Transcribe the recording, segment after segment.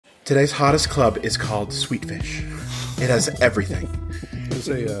Today's hottest club is called Sweetfish. It has everything.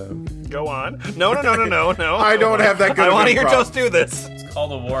 Go on. No. I don't have that good I of want to hear improv. Toast do this. It's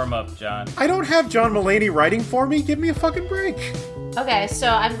called a warm-up, John. I don't have John Mulaney writing for me. Give me a fucking break. Okay, so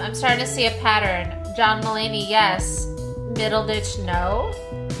I'm starting to see a pattern. John Mulaney, yes. Middleditch, no.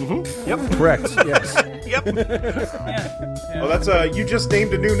 Mm-hmm. Yep. Correct. Yes. Yep. Oh, that's you just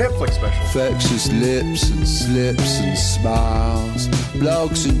named a new Netflix special. Infectious lips and slips and smiles,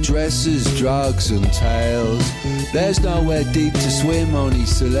 blogs and dresses, drugs and tales. There's nowhere deep to swim, only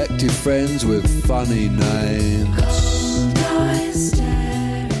selective friends with funny names.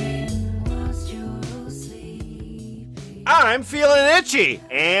 I'm feeling itchy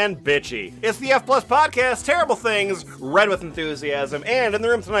and bitchy. It's the F Plus Podcast, Terrible Things, Read with Enthusiasm, and in the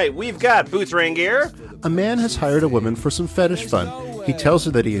room tonight, we've got Boots Rangier. A man has hired a woman for some fetish fun. He tells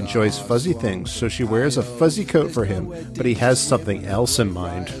her that he enjoys fuzzy things, so she wears a fuzzy coat for him, but he has something else in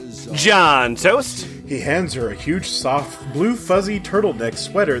mind. John Toast. He hands her a huge, soft, blue fuzzy turtleneck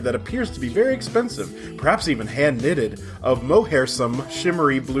sweater that appears to be very expensive, perhaps even hand-knitted, of mohair-some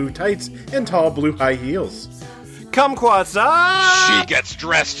shimmery blue tights and tall blue high heels. Kumquatsa! She gets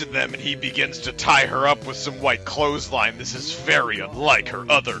dressed in them and he begins to tie her up with some white clothesline. This is very unlike her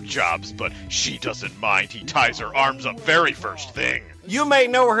other jobs, but she doesn't mind. He ties her arms up very first thing. You may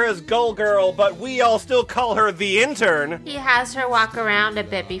know her as Gull Girl, but we all still call her the intern. He has her walk around a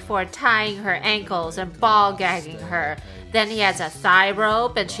bit before tying her ankles and ball gagging her. Then he has a thigh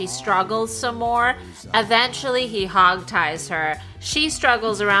rope and she struggles some more. Eventually he hog ties her. She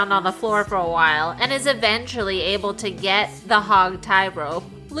struggles around on the floor for a while and is eventually able to get the hog tie rope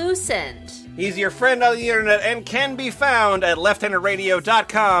loosened. He's your friend on the internet and can be found at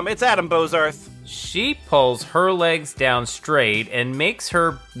lefthandedradio.com. It's Adam Bozarth. She pulls her legs down straight and makes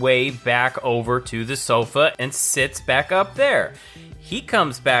her way back over to the sofa and sits back up there. He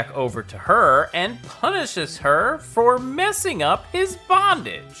comes back over to her and punishes her for messing up his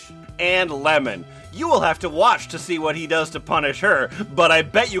bondage. And Lemon. You will have to watch to see what he does to punish her, but I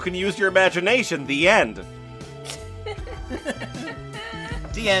bet you can use your imagination. The end.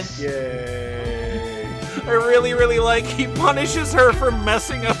 The end. Yay. I really, really like he punishes her for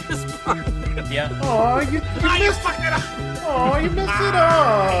messing up his bondage. Yeah. Aw, you messed fucked it up. Aw, you messed it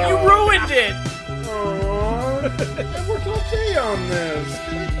up. You ruined it! Aw, I worked all day on this.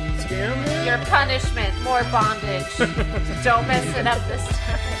 Damn it. Your punishment, more bondage. Don't mess it up this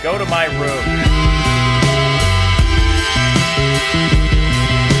time. Go to my room.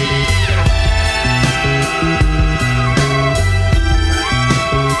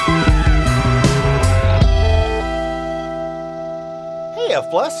 Hey, F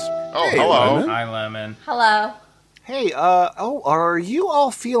Plus. Oh, Hey, hello. Lemon. Hi, Lemon. Hello. Hey, are you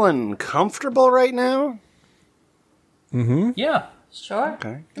all feeling comfortable right now? Yeah. Sure.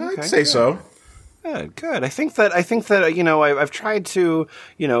 Okay. I'd say so. Good. I think that you know I've tried to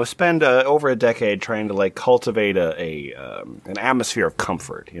spend over a decade trying to like cultivate an atmosphere of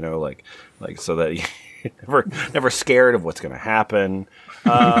comfort. Like so that you're never scared of what's going to happen.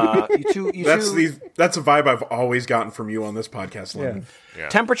 That's a vibe I've always gotten from you on this podcast, Lemon. Yeah.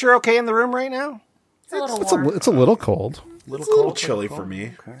 Temperature okay in the room right now? It's a little warm. It's a little cold. It's a little chilly for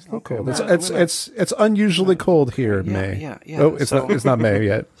me. Okay. It's unusually cold here in May. Yeah. Oh, it's not May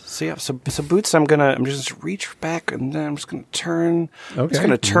yet. So Boots, I'm just reach back and then I'm just gonna turn. I'm just Okay.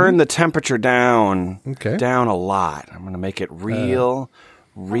 gonna turn the temperature down. Okay. Down a lot. I'm gonna make it real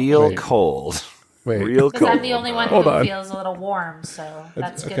wait. cold. Wait. Real Because I'm cold. the only one Hold who on. feels a little warm, so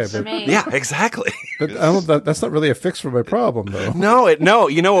that's good okay, for but- me. Yeah, exactly. But that's not really a fix for my problem, though. No,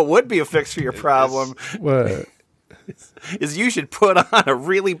 you know what would be a fix for your problem What? is you should put on a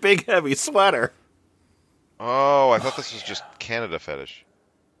really big heavy sweater. Oh, I thought this was just Canada fetish.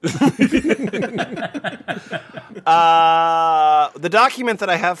 The document that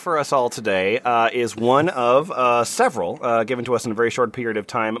I have for us all today is one of several given to us in a very short period of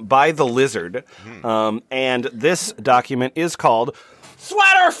time by the Lizard. And this document is called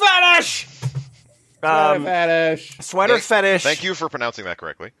Sweater Fetish! Sweater Fetish. Thank you for pronouncing that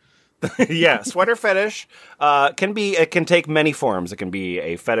correctly. Yeah, sweater fetish it can take many forms. It can be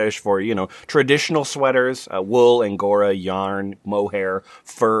a fetish for traditional sweaters, wool, angora, yarn, mohair,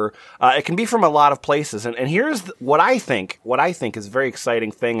 fur. It can be from a lot of places. And here's what I think is a very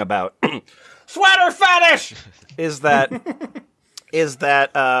exciting thing about sweater fetish is that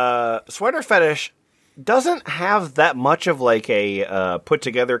sweater fetish doesn't have that much of like a put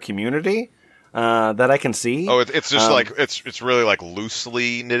together community. That I can see. Oh, it's just like it's really like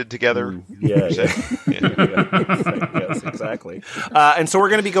loosely knitted together. Yes, exactly. And so we're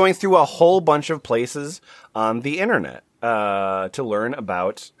going to be going through a whole bunch of places on the internet. to learn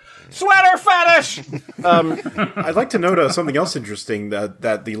about sweater fetish. I'd like to note something else interesting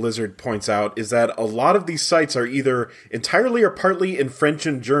that the lizard points out is that a lot of these sites are either entirely or partly in French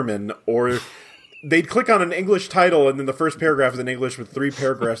and German, or they'd click on an English title and then the first paragraph is in English with 3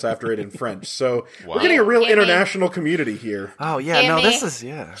 paragraphs after it in French. So we're getting a real international community here. Oh, yeah. No, this is,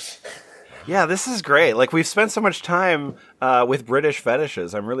 Yeah, this is great. Like, we've spent so much time with British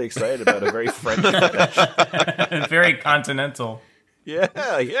fetishes. I'm really excited about a very French fetish. Very continental. Yeah.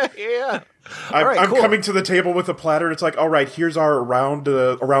 I'm coming to the table with a platter, and it's like, all right, here's our around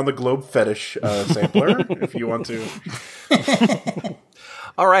the globe fetish sampler, if you want to.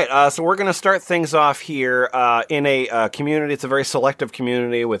 All right, so we're going to start things off here in a community. It's a very selective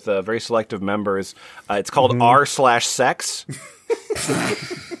community with very selective members. It's called r/sex.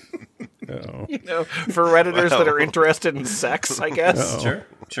 You know, for Redditors that are interested in sex, I guess. Sure.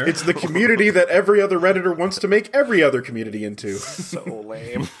 It's the community that every other Redditor wants to make every other community into. So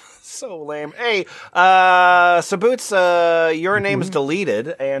lame. So lame. Hey, so Boots, your name is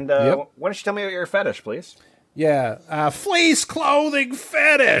deleted, and why don't you tell me about your fetish, please? Yeah, fleece clothing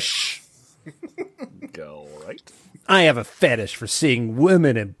fetish. Go right. I have a fetish for seeing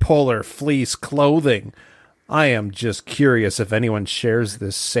women in polar fleece clothing. I am just curious if anyone shares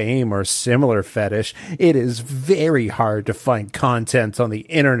this same or similar fetish. It is very hard to find content on the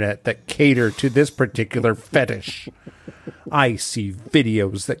internet that cater to this particular fetish. I see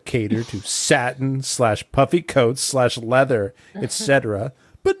videos that cater to satin/puffy coats/leather, etc.,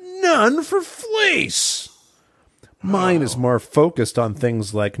 but none for fleece. Mine is more focused on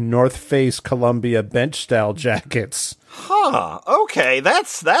things like North Face Columbia bench-style jackets. Huh, okay,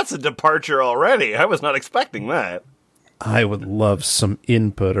 that's a departure already. I was not expecting that. I would love some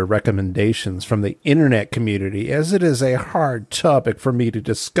input or recommendations from the internet community, as it is a hard topic for me to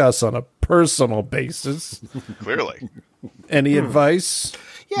discuss on a personal basis. Clearly. Any advice?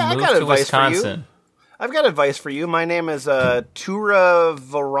 Yeah, I've Move got to advice Wisconsin. for you. I've got advice for you. My name is Tura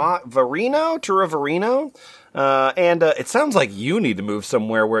Varino. And it sounds like you need to move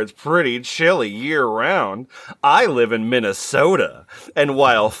somewhere where it's pretty chilly year-round. I live in Minnesota, and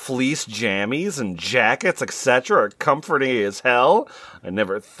while fleece jammies and jackets, etc. are comforting as hell, I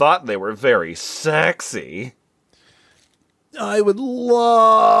never thought they were very sexy. I would love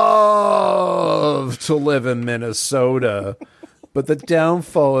to live in Minnesota, but the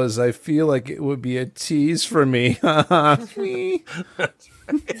downfall is I feel like it would be a tease for me. That's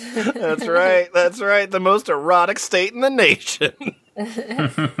right. The most erotic state in the nation.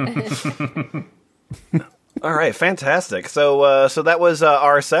 All right, fantastic. So that was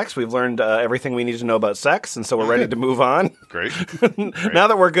our sex. We've learned everything we need to know about sex, and so we're ready to move on. Great. Now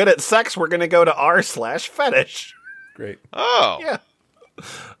that we're good at sex, we're going to go to r/fetish. Great. Oh. Yeah.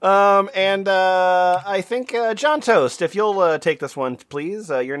 And I think John Toast, if you'll take this one, please.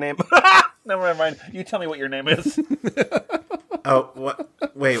 Your name. Never mind. You tell me what your name is. Oh, what?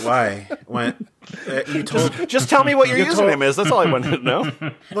 Wait, why? What? You told. Just tell me what your username is. That's all I wanted to know.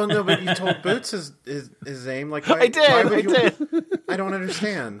 Well, no, but you told Boots his name. Like, why, I did. I don't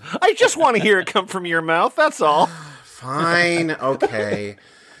understand. I just want to hear it come from your mouth. That's all. Fine. Okay.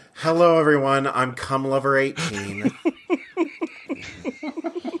 Hello, everyone. I'm Cumlover18.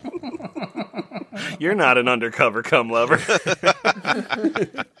 You're not an undercover cum lover.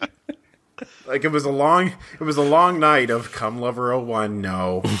 Like, it was a long night of Cumlover01,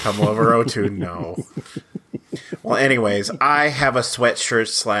 no. Cumlover02, no. Well, anyways, I have a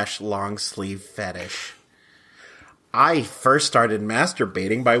sweatshirt/long sleeve fetish. I first started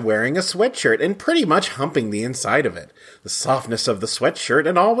masturbating by wearing a sweatshirt and pretty much humping the inside of it. The softness of the sweatshirt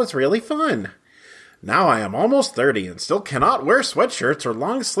and all was really fun. Now I am almost 30 and still cannot wear sweatshirts or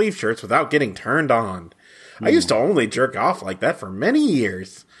long sleeve shirts without getting turned on. I used to only jerk off like that for many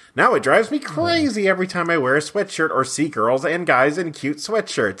years. Now it drives me crazy every time I wear a sweatshirt or see girls and guys in cute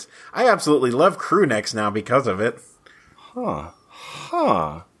sweatshirts. I absolutely love crew necks now because of it. Huh.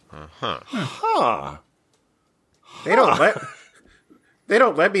 They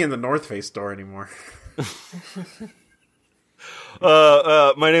don't let me in the North Face store anymore.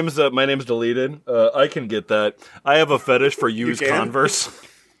 My name's deleted. I can get that. I have a fetish for used Converse.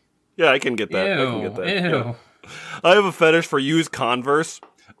 Yeah, I can get that. Ew. Yeah. I have a fetish for used Converse.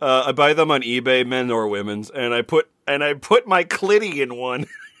 I buy them on eBay, men or women's, and I put my clitty in one.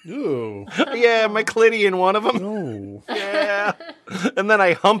 Ooh. Yeah, my clitty in one of them. Oh. Yeah. And then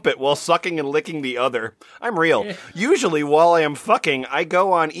I hump it while sucking and licking the other. I'm real. Usually while I am fucking, I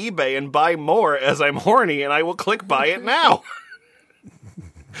go on eBay and buy more as I'm horny, and I will click buy it now.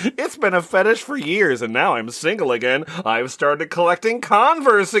 It's been a fetish for years, and now I'm single again. I've started collecting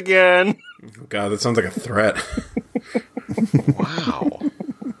Converse again. God, that sounds like a threat. Wow.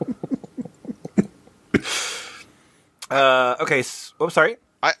 Okay. Sorry.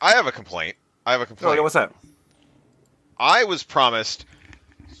 I have a complaint. Oh, what's that? I was promised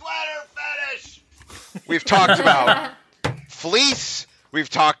sweater fetish. We've talked about fleece. We've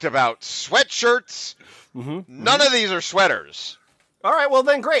talked about sweatshirts. None of these are sweaters. All right, well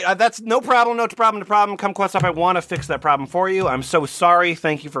then, great. That's no problem. No problem. Kumquats up. I want to fix that problem for you. I'm so sorry.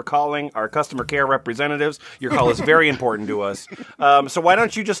 Thank you for calling our customer care representatives. Your call is very important to us. So why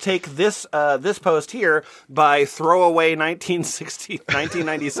don't you just take this this post here by throwaway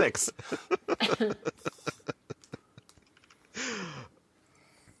 1996.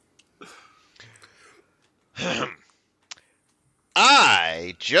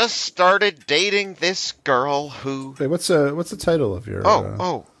 I just started dating this girl who... Wait, what's the title of your...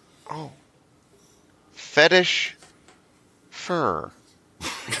 Oh. Fetish fur.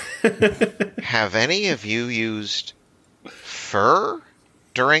 Have any of you used fur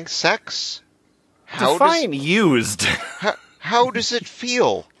during sex? Define used. How does it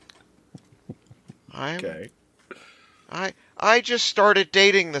feel? Okay. I just started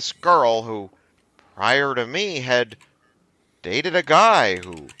dating this girl who, prior to me, had dated a guy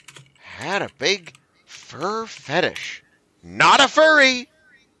who had a big fur fetish. Not a furry.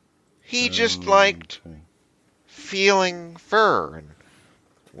 He just liked feeling fur and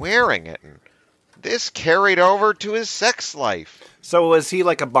wearing it. And this carried over to his sex life. So was he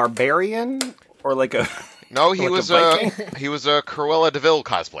like a barbarian or like a... No, he like was a he was a Cruella de Vil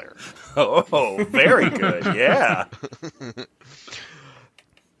cosplayer. Oh, very good. Yeah.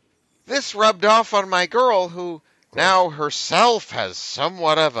 This rubbed off on my girl who now herself has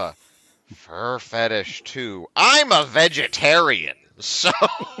somewhat of a fur fetish too. I'm a vegetarian, so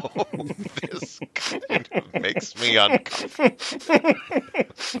this kind of makes me uncomfortable.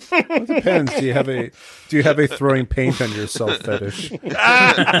 It depends. Do you have a throwing paint on yourself fetish?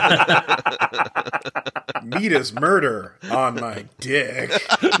 Meat is murder on my dick.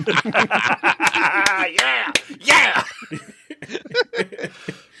 Yeah.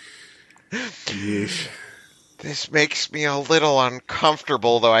 Yeesh. This makes me a little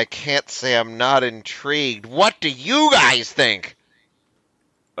uncomfortable, though I can't say I'm not intrigued. What do you guys think?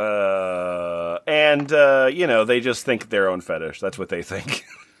 They just think their own fetish. That's what they think.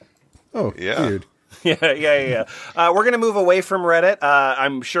 Oh, Yeah. weird. Yeah. We're going to move away from Reddit.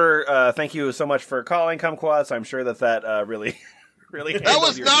 I'm sure, thank you so much for calling, Kumquats. I'm sure that really That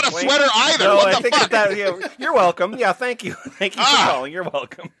was not a sweater either. No, what I the think fuck? you're welcome. Yeah, thank you. Thank you for calling. You're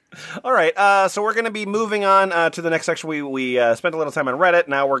welcome. All right, so we're going to be moving on to the next section. We spent a little time on Reddit.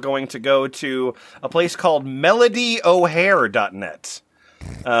 Now we're going to go to a place called melodyo'hare.net,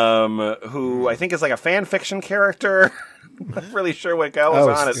 who I think is like a fan fiction character. I'm not really sure what goes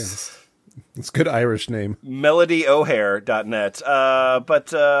on. It's a good Irish name. melodyo'hare.net.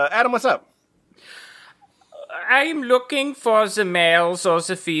 But Adam, what's up? I'm looking for the males or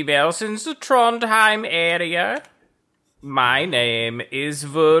the females in the Trondheim area. My name is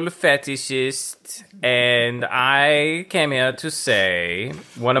Wool Fetishist, and I came here to say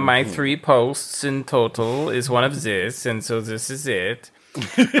one of my 3 posts in total is one of this, and so this is it.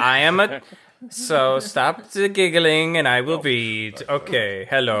 I am a... So stop the giggling and I will read. Okay,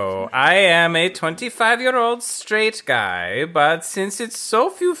 hello. I am a 25-year-old straight guy, but since it's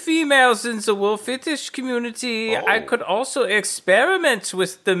so few females in the wool fetish community, I could also experiment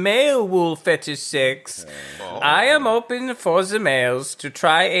with the male wool fetish sex. I am open for the males to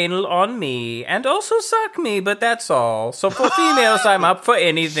try anal on me and also suck me, but that's all. So for females, I'm up for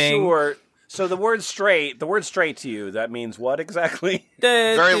anything. Sure. So the word straight to you, that means what exactly?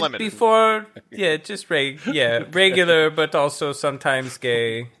 Very limited. Before, just regular, but also sometimes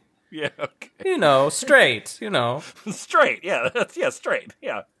gay. Yeah, okay. Straight, Straight, yeah, straight,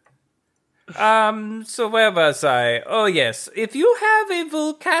 yeah. So where was I? Oh, yes. If you have a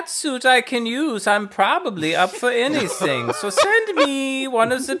wool catsuit I can use, I'm probably up for anything. So send me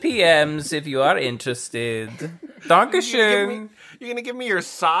one of the PMs if you are interested. Dankeschön. You're gonna give me your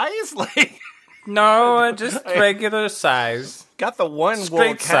size? No, just regular size. Got the one wool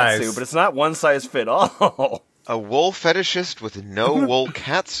Straight catsuit, size. but it's not one size fit all. A wool fetishist with no wool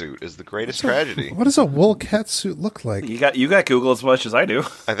catsuit is the greatest tragedy. What does a wool catsuit look like? You got Google as much as I do.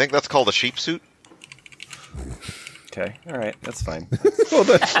 I think that's called a sheep suit. Okay, all right, that's fine.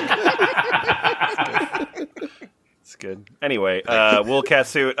 It's good. Anyway, wool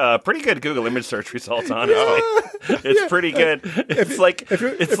catsuit. Pretty good Google image search results, honestly. It's pretty good. It's If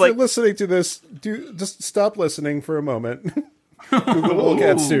you're listening to this, just stop listening for a moment. Google wool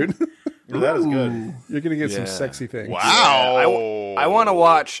catsuit. That is good. You're gonna get some sexy things. Wow. I want to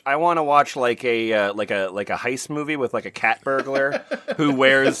watch. I want to watch like a heist movie with like a cat burglar who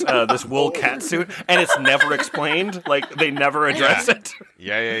wears this wool cat suit, and it's never explained. Like they never address it.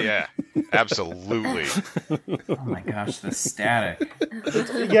 Yeah. Absolutely. Oh my gosh, the static.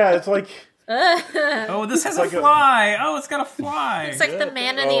 Yeah, it's like Oh, this has a fly. Oh, it's got a fly. It's like the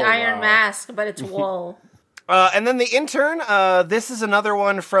man in the iron mask, but it's wool. And then the intern, this is another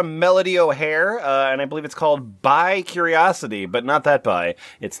one from Melody O'Hare, and I believe it's called Bi Curiosity, but not that bi.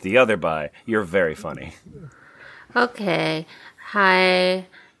 It's the other bi. You're very funny. Okay. Hi,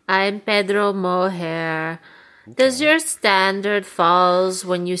 I'm Pedro Mohair. Does your standard falls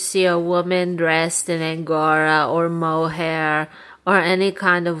when you see a woman dressed in angora or mohair or any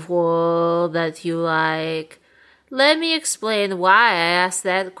kind of wool that you like? Let me explain why I asked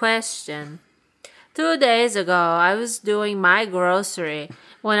that question. 2 days ago, I was doing my grocery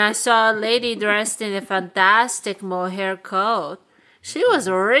when I saw a lady dressed in a fantastic mohair coat. She was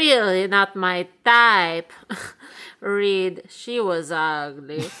really not my type. Reed, she was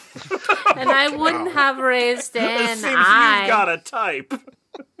ugly. And I wouldn't have raised an Seems eye. you've got a type.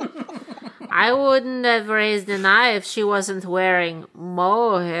 I wouldn't have raised an eye if she wasn't wearing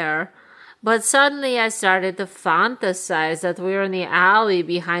mohair. But suddenly I started to fantasize that we were in the alley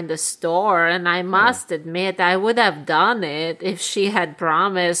behind the store, and I must admit I would have done it if she had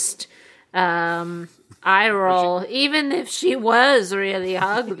promised eye roll, even if she was really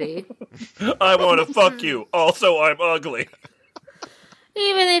ugly. I want to fuck you. Also, I'm ugly.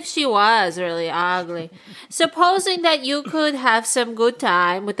 Even if she was really ugly. Supposing that you could have some good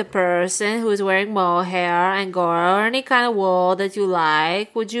time with the person who's wearing mohair, angora, or any kind of wool that you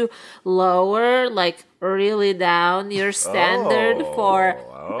like, would you lower, like, really down your standard for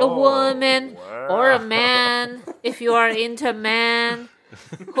a woman or a man, if you are into man,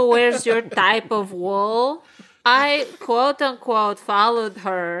 who wears your type of wool? I, quote-unquote, followed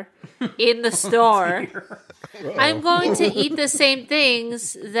her in the store. I'm going to eat the same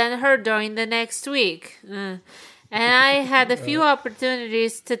things than her during the next week. And I had a few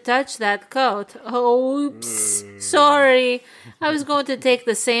opportunities to touch that coat. Oops. Sorry. I was going to take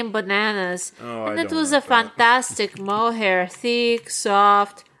the same bananas. And it was a fantastic mohair. Thick,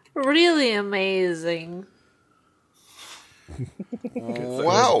 soft, really amazing.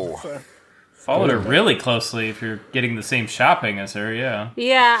 Wow. Followed her really closely if you're getting the same shopping as her, yeah.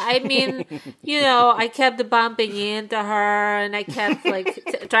 Yeah, I mean, I kept bumping into her, and I kept,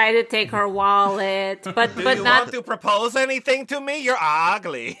 like, trying to take her wallet, but You not... want to propose anything to me? You're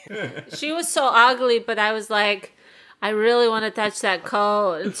ugly. She was so ugly, but I was like, I really want to touch that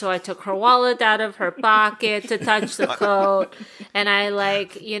coat, and so I took her wallet out of her pocket to touch the coat, and I,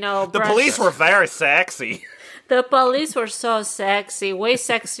 like, The police were very sexy. The police were so sexy, way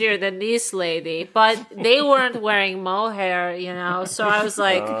sexier than this lady, but they weren't wearing mohair, so I was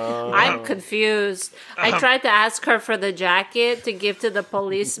like, I'm confused. I tried to ask her for the jacket to give to the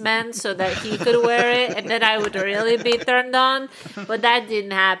policeman so that he could wear it, and then I would really be turned on, but that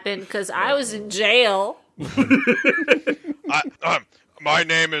didn't happen because I was in jail. My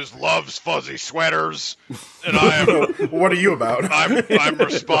name is Loves Fuzzy Sweaters, and I am... What are you about? I'm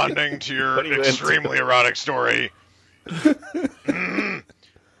responding to your extremely erotic story.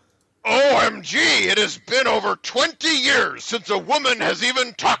 OMG, it has been over 20 years since a woman has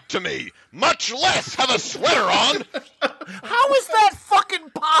even talked to me, much less have a sweater on. How is that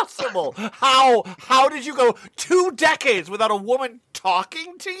fucking possible? How did you go 2 decades without a woman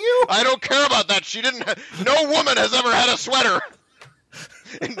talking to you? I don't care about that. No woman has ever had a sweater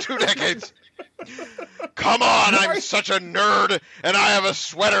in 2 decades. Come on, I'm such a nerd, and I have a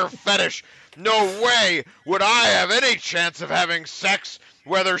sweater fetish. No way would I have any chance of having sex,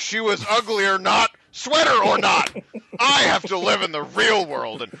 whether she was ugly or not, sweater or not. I have to live in the real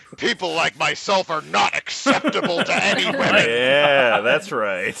world, and people like myself are not acceptable to any women. Yeah, that's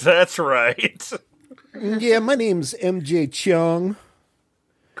right. That's right. Yeah, my name's MJ Chung.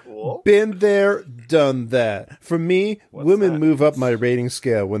 Cool. Been there, done that. For me, women move up my rating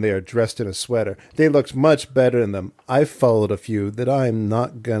scale when they are dressed in a sweater. They looked much better in them. I followed a few that I am.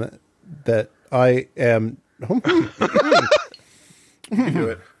 You do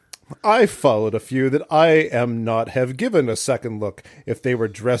it. I followed a few that I am not have given a second look if they were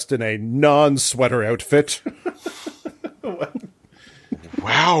dressed in a non-sweater outfit.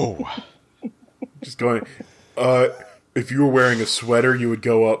 Wow. Just going, if you were wearing a sweater, you would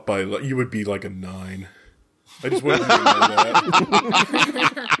go up by, you would be like a 9. I just wanted you to know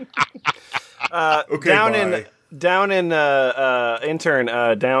that. Okay, bye. Down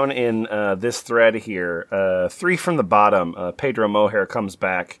in this thread here, 3 from the bottom, Pedro Mohair comes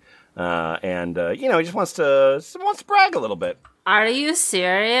back and he just wants to brag a little bit. Are you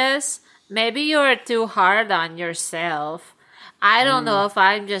serious? Maybe you're too hard on yourself. I don't know if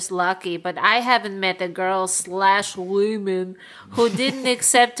I'm just lucky, but I haven't met a girl/woman who didn't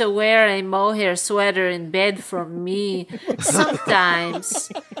accept to wear a mohair sweater in bed from me.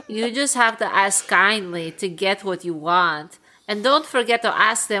 Sometimes you just have to ask kindly to get what you want. And don't forget to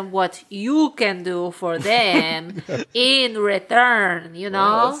ask them what you can do for them in return,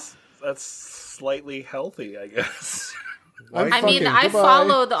 Well, that's slightly healthy, I guess. I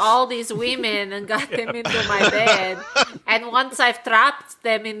followed all these women and got them into my bed. And once I've trapped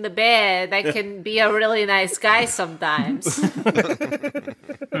them in the bed, I can be a really nice guy sometimes.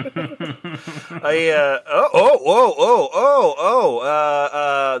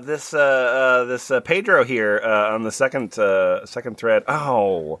 This Pedro here on the second thread.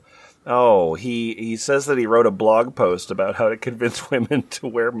 He says that he wrote a blog post about how to convince women to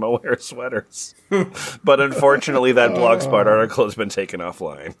wear mohair sweaters. But unfortunately, that Blogspot article has been taken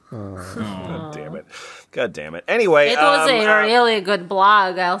offline. God damn it. Anyway. It was a really good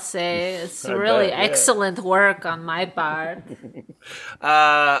blog, I'll say. It's really excellent work on my part.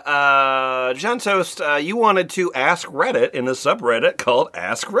 John Toast, you wanted to ask Reddit in a subreddit called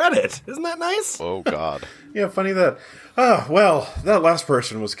Ask Reddit. Isn't that nice? Oh, God. Yeah, funny that. Well, that last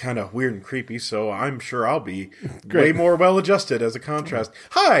person was kind of weird and creepy, so I'm sure I'll be way more well-adjusted as a contrast.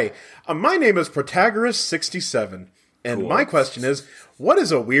 Hi, my name is Protagoras67, and my question is, what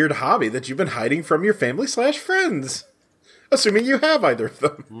is a weird hobby that you've been hiding from your family/friends? Assuming you have either of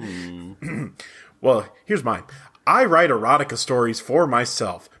them. Well, here's mine. I write erotica stories for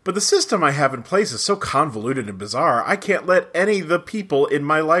myself, but the system I have in place is so convoluted and bizarre, I can't let any of the people in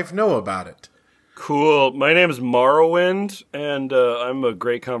my life know about it. Cool. My name is Morrowind, and I'm a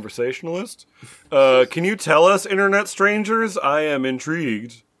great conversationalist. Can you tell us, internet strangers? I am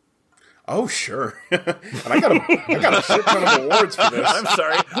intrigued. Oh, sure. And I got a shit ton of awards for this. I'm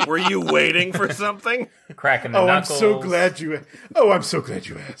sorry. Were you waiting for something? Cracking the knuckles. I'm so glad you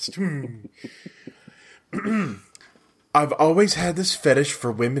asked. I've always had this fetish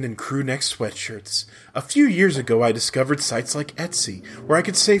for women in crew neck sweatshirts. A few years ago, I discovered sites like Etsy, where I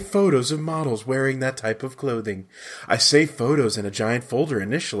could save photos of models wearing that type of clothing. I saved photos in a giant folder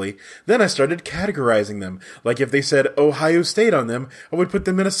initially, then I started categorizing them. Like if they said Ohio State on them, I would put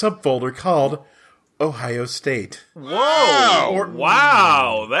them in a subfolder called Ohio State. Whoa!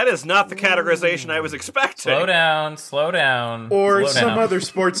 Wow! That is not the categorization I was expecting. Slow down. Or some other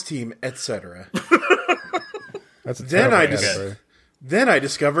sports team, etc. That's a Then I answer.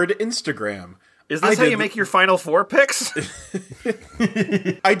 discovered Instagram. Is this how you make your Final Four picks?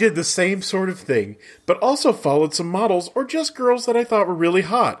 I did the same sort of thing, but also followed some models or just girls that I thought were really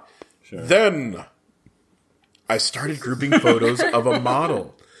hot. Sure. Then I started grouping photos of a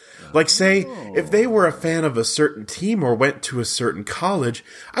model. Like, say, if they were a fan of a certain team or went to a certain college,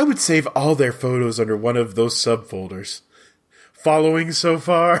 I would save all their photos under one of those subfolders. Following so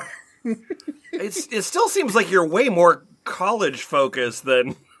far? It still seems like you're way more college-focused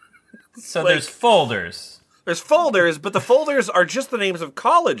than... So there's folders. There's folders, but the folders are just the names of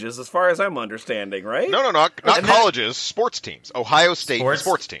colleges, as far as I'm understanding, right? No, not colleges, sports teams. Ohio State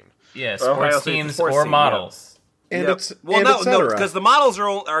sports team. Yeah, sports teams or models. Yeah. And yep. it's no, because the models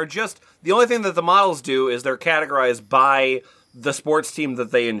are just... The only thing that the models do is they're categorized by the sports team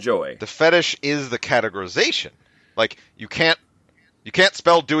that they enjoy. The fetish is the categorization. Like, you can't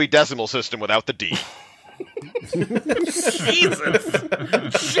spell Dewey Decimal System without the D.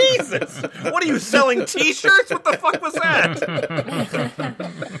 Jesus! What are you selling? T-shirts? What the fuck was that?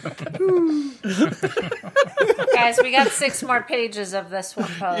 Guys, we got 6 more pages of this one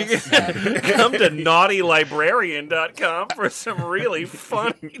post. Come to naughtylibrarian.com for some really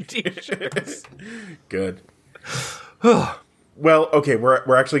funny T-shirts. Good. Well, okay,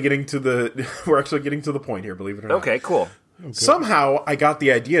 we're actually getting to the point here, believe it or not. Okay, cool. Somehow, I got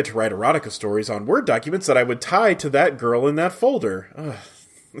the idea to write erotica stories on Word documents that I would tie to that girl in that folder.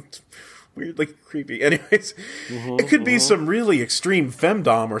 It's weirdly creepy. Anyways, it could be some really extreme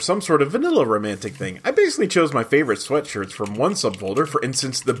femdom or some sort of vanilla romantic thing. I basically chose my favorite sweatshirts from one subfolder, for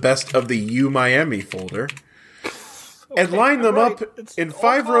instance, the best of the U Miami folder, and lined them up in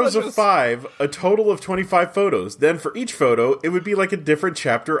 5 rows of 5, a total of 25 photos. Then for each photo, it would be like a different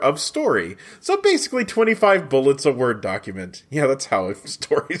chapter of story. So basically 25 bullets a Word document. Yeah, that's how a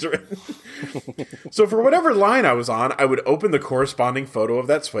story's written. So for whatever line I was on, I would open the corresponding photo of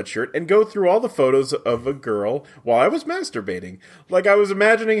that sweatshirt and go through all the photos of a girl while I was masturbating. Like I was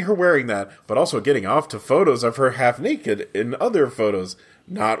imagining her wearing that, but also getting off to photos of her half naked in other photos.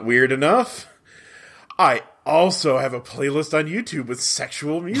 Not weird enough? I also have a playlist on YouTube with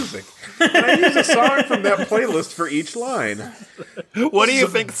sexual music. And I use a song from that playlist for each line. What do you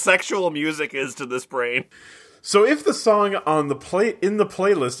think sexual music is to this brain? So if the song on the in the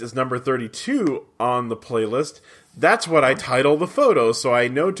playlist is number 32 on the playlist, that's what I title the photo, so I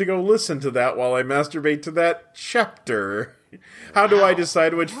know to go listen to that while I masturbate to that chapter. How do I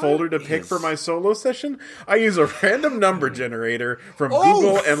decide which folder to pick for my solo session? I use a random number generator from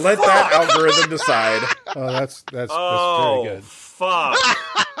Google and let that algorithm decide. Oh, that's very good. Fuck.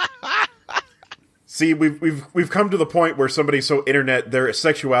 See, we've come to the point where somebody's so internet, their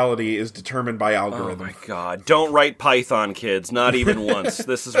sexuality is determined by algorithm. Oh my god. Don't write Python, kids. Not even once.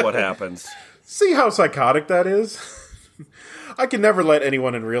 This is what happens. See how psychotic that is? I can never let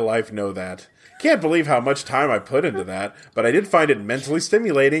anyone in real life know that. Can't believe how much time I put into that, but I did find it mentally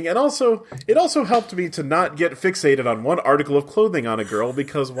stimulating, and it also helped me to not get fixated on one article of clothing on a girl,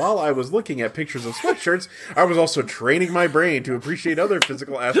 because while I was looking at pictures of sweatshirts, I was also training my brain to appreciate other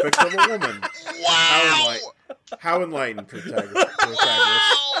physical aspects of a woman. Wow! How enlightened,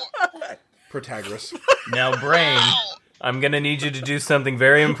 Protagoras. Now, Brain, I'm going to need you to do something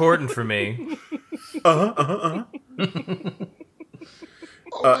very important for me.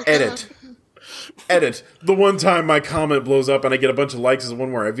 Edit. The one time my comment blows up and I get a bunch of likes is the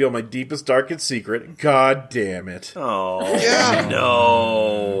one where I reveal my deepest, darkest secret. God damn it. Oh, yeah.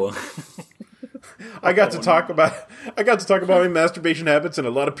 No. I got to talk about my masturbation habits, and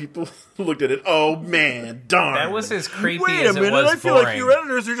a lot of people looked at it. Oh man, darn! That was as creepy Wait as a minute, it was I feel boring. like your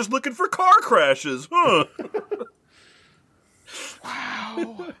editors are just looking for car crashes, huh?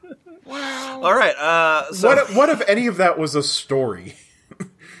 Wow. All right, so... What if any of that was a story?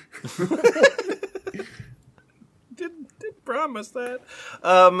 Didn't promise that.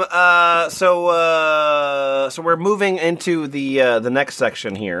 So we're moving into the next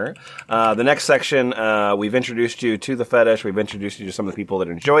section here. The next section, we've introduced you to the fetish. We've introduced you to some of the people that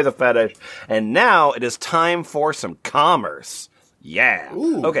enjoy the fetish, and now it is time for some commerce. Yeah.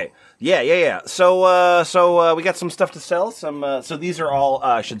 Ooh. Okay. Yeah. So we got some stuff to sell. So these are all.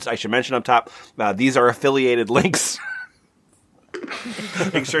 I should mention up top. These are affiliated links.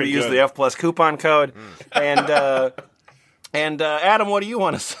 Make sure to use the F+ coupon code. And Adam, what do you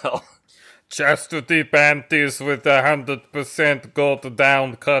want to sell? Chastity panties with 100% gold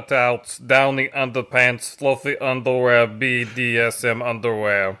down cutouts, downy underpants, fluffy underwear, BDSM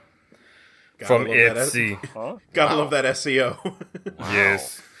underwear. From Etsy. Gotta love that SEO.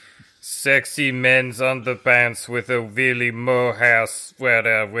 Yes. Sexy men's underpants with a really mohair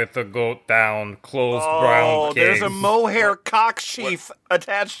sweater with a goat down, closed brown case. There's a mohair cock sheath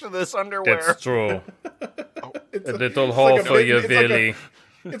attached to this underwear. That's true. A little hole for your Billy.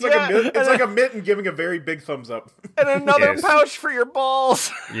 It's like a mitten giving a very big thumbs up. And another Yes. pouch for your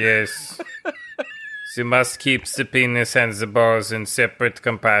balls. Yes. You must keep the penis and the balls in separate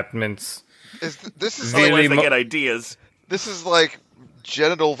compartments. This is Really like, Otherwise they get ideas. this is like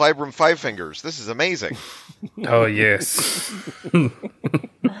genital Vibram 5 fingers. This is amazing. Oh, yes.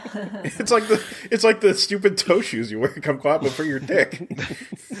 It's like the stupid toe shoes you wear come clapping for your dick.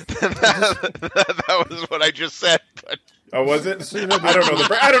 That was what I just said. But Oh, was it? I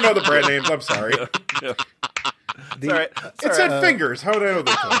don't know the brand names. I'm sorry. It's all right. It said fingers. How would I know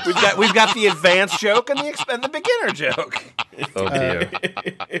the toes? We've got the advanced joke and the beginner joke. Oh, dear.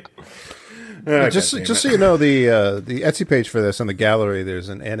 Just so you know, the Etsy page for this on the gallery, there's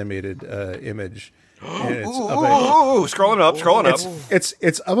an animated image. And it's Scrolling up.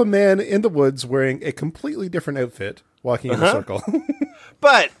 It's of a man in the woods wearing a completely different outfit, walking in a circle.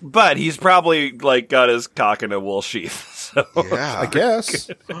 But he's probably like got his cock in a wool sheath. So yeah, I guess.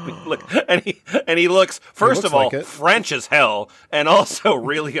 look, and he looks first of all like it. French as hell, and also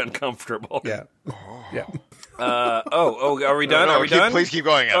really uncomfortable. Yeah. Yeah. Are we done? No, Are we done? Please keep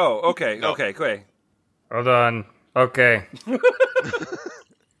going. Oh, okay, okay. Hold on. Okay.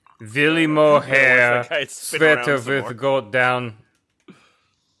 Willy mohair, that guy spin around sweater some with more. goat down.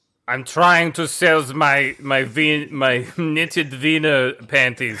 I'm trying to sell my knitted Wiener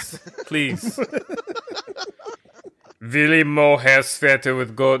panties. Please. Willy mohair sweater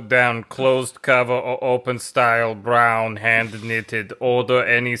with goat down, closed cover or open style, brown, hand knitted. Order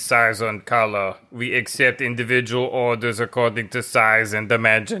any size and color. We accept individual orders according to size and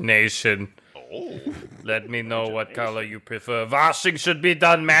imagination. Let me know what color you prefer. Washing should be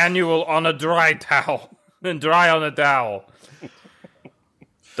done manual on a dry towel. And dry on a towel.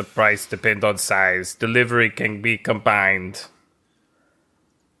 The price depends on size. Delivery can be combined.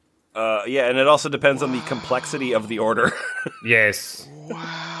 Yeah, and it also depends on the complexity of the order. Yes.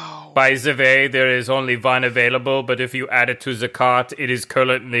 Wow. By the way, there is only one available, but if you add it to the cart, it is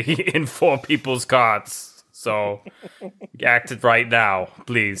currently in 4 people's carts. So act it right now,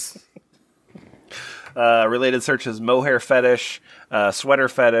 please. Related searches: mohair fetish, sweater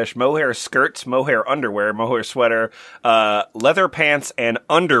fetish, mohair skirts, mohair underwear, mohair sweater, leather pants, and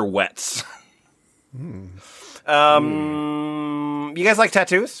underwets. You guys like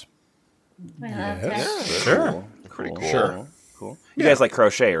tattoos? I love tattoos. Sure. Pretty cool. Sure. Cool. You guys like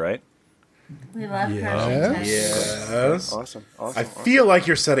crochet, right? We love crochet tattoos. Yes. Awesome. I feel like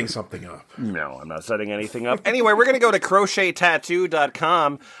you're setting something up. No, I'm not setting anything up. Anyway, we're going to go to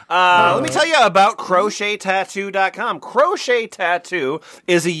crochettattoo.com. Let me tell you about crochettattoo.com. Crochet Tattoo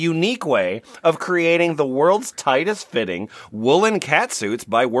is a unique way of creating the world's tightest fitting woolen catsuits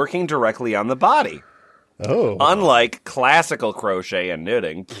by working directly on the body. Oh. Unlike classical crochet and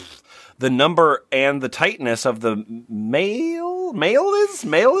knitting, the number and the tightness of the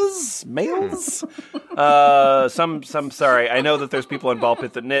sorry, I know that there's people in ball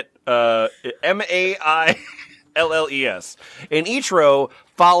pit that knit MAILLES. In each row,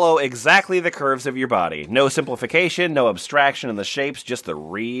 follow exactly the curves of your body. No simplification, no abstraction in the shapes, just the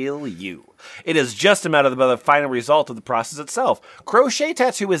real you. It is just a matter of the final result of the process itself. Crochet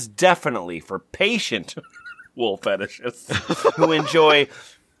Tattoo is definitely for patient wool fetishists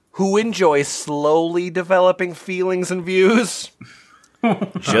who enjoy slowly developing feelings and views.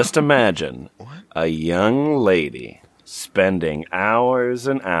 Just imagine a young lady spending hours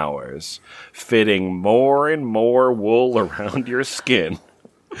and hours fitting more and more wool around your skin,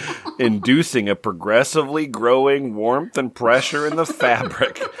 inducing a progressively growing warmth and pressure in the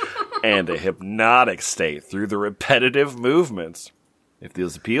fabric, and a hypnotic state through the repetitive movements. If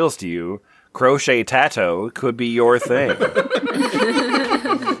this appeals to you, Crochet Tattoo could be your thing.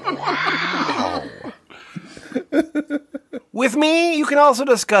 Wow. With me, you can also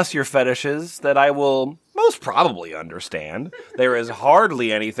discuss your fetishes that I will most probably understand. There is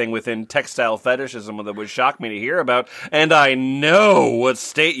hardly anything within textile fetishism that would shock me to hear about, and I know what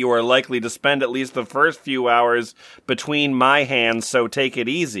state you are likely to spend at least the first few hours between my hands, so take it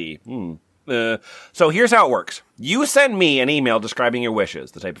easy. So here's how it works. You send me an email describing your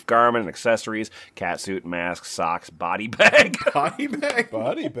wishes, the type of garment and accessories, catsuit, mask, socks, body bag. Body bag?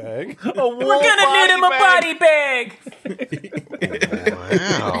 Body bag. We're gonna knit him a body bag.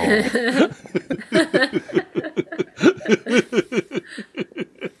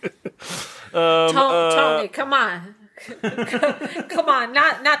 Wow. Tony, come on. Come on,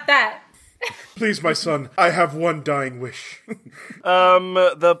 not that. Please, my son, I have one dying wish.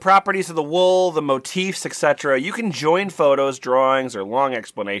 The properties of the wool, the motifs, etc. You can join photos, drawings, or long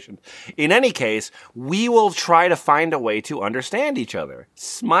explanations. In any case, we will try to find a way to understand each other.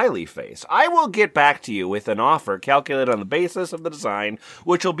 Smiley face. I will get back to you with an offer calculated on the basis of the design,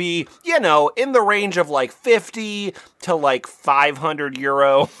 which will be, in the range of like 50 to like 500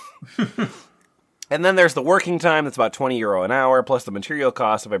 euro. And then there's the working time, that's about 20 euro an hour, plus the material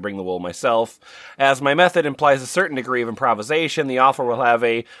cost if I bring the wool myself. As my method implies a certain degree of improvisation, the offer will have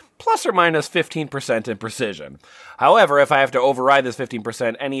a plus or minus 15% in precision. However, if I have to override this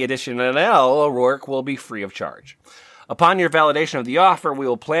 15%, any additional work will be free of charge. Upon your validation of the offer, we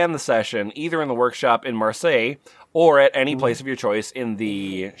will plan the session either in the workshop in Marseille or at any place of your choice in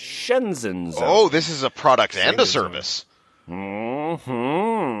the Shenzhen zone. Oh, this is a product and a service.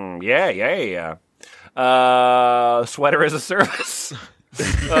 Mm-hmm. Yeah. Sweater as a service.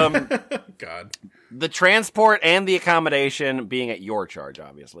 God. The transport and the accommodation being at your charge,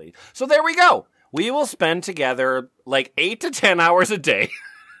 obviously. So there we go. We will spend together like 8 to 10 hours a day.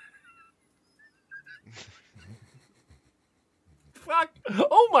 Fuck.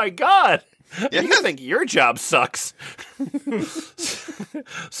 Oh my God. Yeah. You think your job sucks.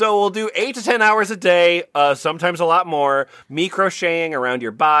 So we'll do 8 to 10 hours a day, sometimes a lot more, me crocheting around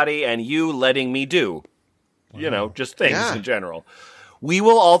your body and you letting me do, just things in general. We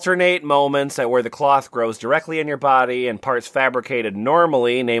will alternate moments where the cloth grows directly in your body and parts fabricated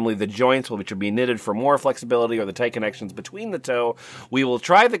normally, namely the joints, which will be knitted for more flexibility, or the tight connections between the toe. We will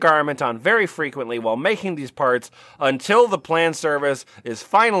try the garment on very frequently while making these parts until the planned service is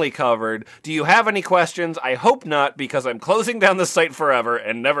finally covered. Do you have any questions? I hope not, because I'm closing down the site forever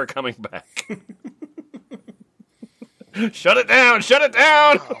and never coming back. Shut it down! Shut it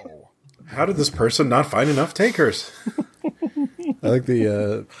down! How did this person not find enough takers? I like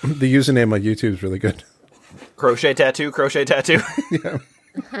the username on YouTube is really good. Crochet tattoo. Yeah.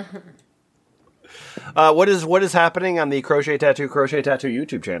 What is happening on the Crochet Tattoo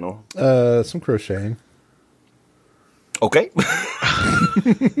YouTube channel? Some crocheting. Okay.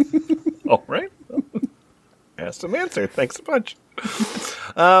 All right. Asked and answered. Thanks a bunch.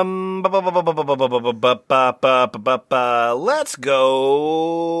 Let's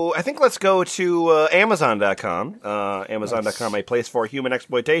go. I think let's go to Amazon.com. Amazon.com, a place for human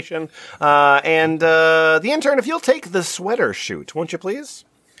exploitation. And the intern, if you'll take the sweater shoot, won't you please?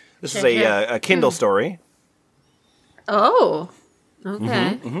 This is a Kindle story. Oh,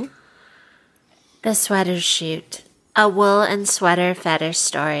 okay. The Sweater Shoot. A wool and sweater fetish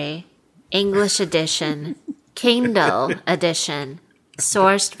story. English edition. Kindle edition.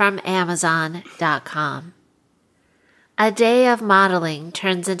 Sourced from Amazon.com. A day of modeling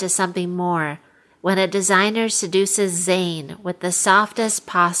turns into something more when a designer seduces Zane with the softest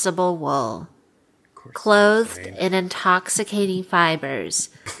possible wool. Clothed in intoxicating fibers,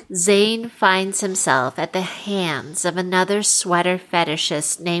 Zane finds himself at the hands of another sweater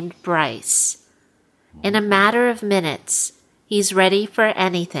fetishist named Bryce. In a matter of minutes, he's ready for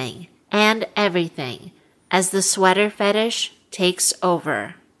anything and everything as the sweater fetish takes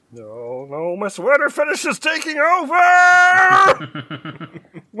over. No, my sweater fetish is taking over!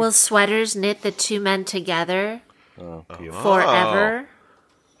 Will sweaters knit the two men together? Beautiful. Forever?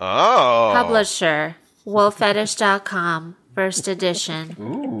 Oh. Publisher, woolfetish.com, first edition.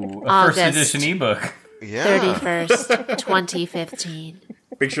 Ooh, a August first edition ebook. Yeah. 31st, 2015.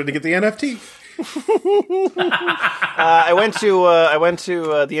 Make sure to get the NFT. I went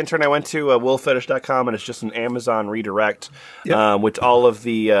to the intern. I went to woolfetish.com, and it's just an Amazon redirect with all of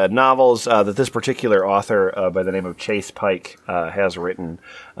the novels that this particular author by the name of Chase Pike has written.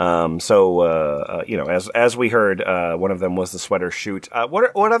 As we heard, one of them was The Sweater Shoot.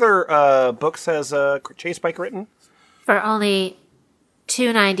 What other books has Chase Pike written? For only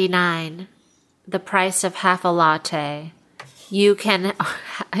 $2.99, the price of half a latte, you can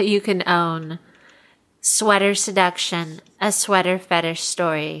own Sweater Seduction, a sweater fetish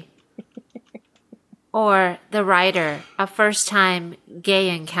story. Or The Writer, a first-time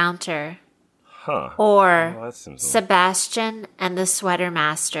gay encounter. Or Sebastian and the Sweater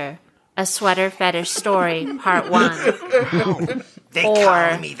Master, a sweater fetish story, part 1. They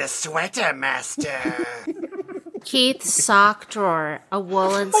call me the Sweater Master. Keith's Sock Drawer, a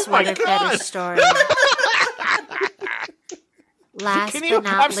woolen sweater fetish story. Last but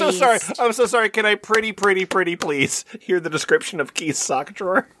not least. I'm so sorry. Can I pretty please hear the description of Keith's sock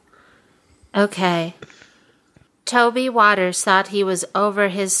drawer? Okay. Toby Waters thought he was over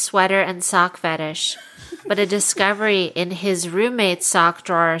his sweater and sock fetish, but a discovery in his roommate's sock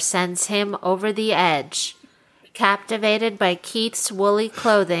drawer sends him over the edge. Captivated by Keith's woolly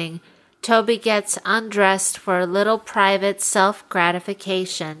clothing, Toby gets undressed for a little private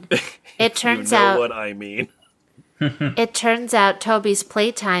self-gratification. It turns out what I mean. It turns out Toby's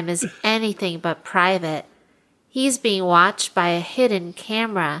playtime is anything but private. He's being watched by a hidden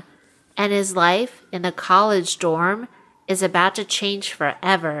camera, and his life in the college dorm is about to change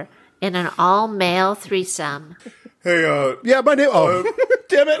forever in an all-male threesome. Hey, Yeah, my name. Oh,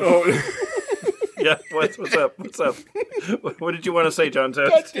 damn it! Yeah, what's up? What did you want to say, John Toast?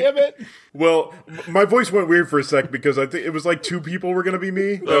 God damn it! well, my voice went weird for a sec because I think it was like 2 people were going to be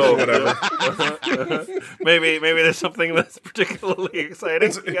me. Whatever. maybe there's something that's particularly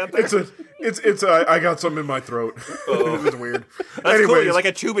exciting. I got something in my throat. It was weird. That's cool. You're like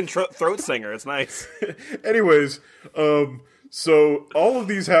a tube and throat singer. It's nice. Anyways, so all of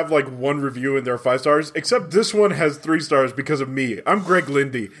these have like 1 review and they're 5 stars, except this one has 3 stars because of me. I'm Greg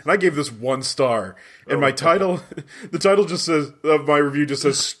Lindy, and I gave this 1 star. And my title, the title just says, of my review just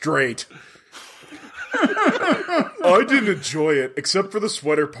says straight. I didn't enjoy it, except for the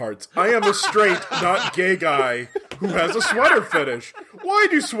sweater parts. I am a straight, not gay guy who has a sweater fetish. Why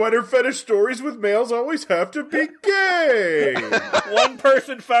do sweater fetish stories with males always have to be gay? One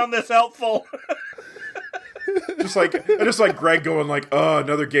person found this helpful. just like Greg going like, oh,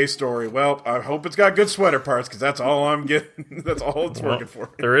 another gay story. Well, I hope it's got good sweater parts because that's all I'm getting. That's all it's working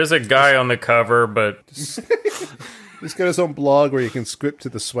for. There is a guy on the cover, but He's got his own blog where you can script to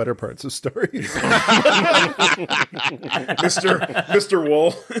the sweater parts of stories. Mr.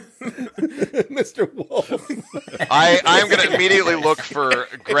 Wool. Mr. Wool. I'm going to immediately look for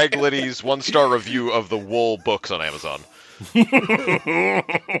Greg Liddy's 1-star review of the Wool books on Amazon.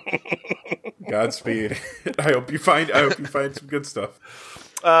 Godspeed. I hope you find some good stuff.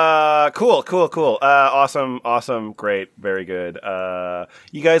 Cool. Awesome. Great. Very good.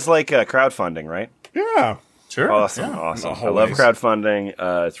 You guys like crowdfunding, right? Yeah. sure. Awesome. I love crowdfunding.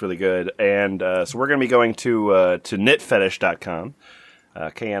 It's really good. And so we're going to be going to knitfetish.com,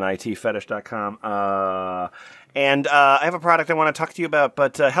 knitfetish.com. And I have a product I want to talk to you about.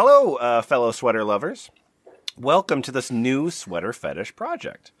 But hello, fellow sweater lovers. welcome to this new sweater fetish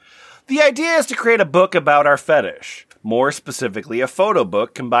project. The idea is to create a book about our fetish. More specifically, a photo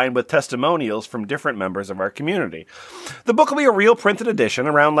book combined with testimonials from different members of our community. The book will be a real printed edition,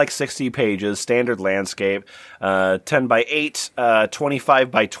 around like 60 pages, standard landscape, 10 by 8, 25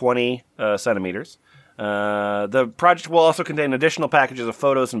 by 20 centimeters. The project will also contain additional packages of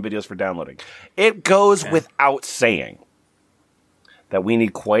photos and videos for downloading. It goes without saying that we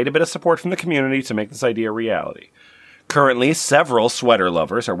need quite a bit of support from the community to make this idea a reality. Currently, several sweater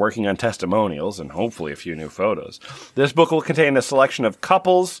lovers are working on testimonials and hopefully a few new photos. This book will contain a selection of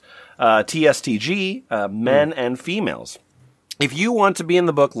couples, TSTG, men and females. If you want to be in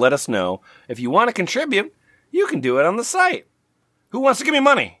the book, let us know. If you want to contribute, you can do it on the site. Who wants to give me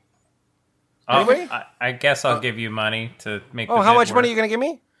money? Anybody? I guess I'll give you money to make. Oh, how much money are you going to give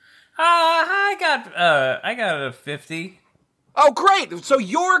me? I got a 50. Oh, great. So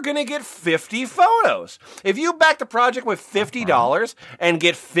you're going to get 50 photos. If you back the project with $50 and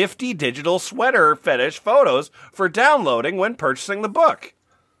get 50 digital sweater fetish photos for downloading when purchasing the book.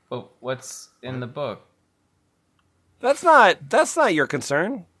 But what's in the book? That's not your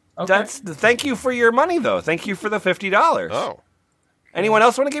concern. Okay. Thank you for your money, though. Thank you for the $50. Oh. Anyone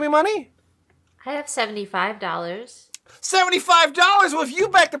else want to give me money? I have $75. $75? Well, if you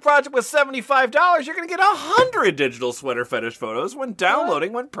back the project with $75, you're going to get 100 digital sweater fetish photos when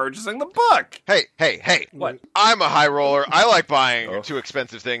downloading when purchasing the book. Hey. What? I'm a high roller. I like buying too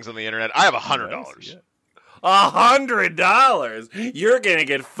expensive things on the internet. I have $100. $100? You're going to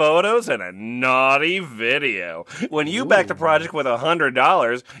get photos and a naughty video. When you back the project with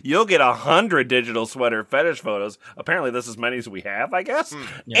 $100, you'll get 100 digital sweater fetish photos. Apparently, this is as many as we have, I guess.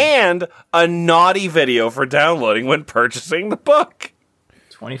 And a naughty video for downloading when purchasing the book.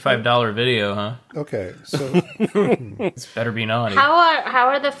 $25 video, huh? Okay, so It's better be naughty. How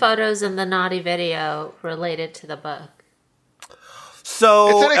are the photos in the naughty video related to the book?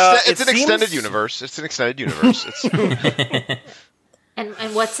 So It's an extended universe.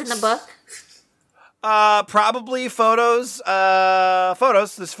 And what's in the book? Probably photos.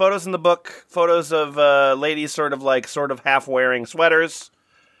 There's photos in the book. Photos of ladies sort of half wearing sweaters.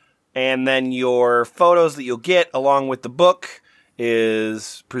 And then your photos that you'll get along with the book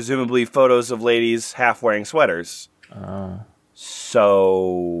is presumably photos of ladies half wearing sweaters.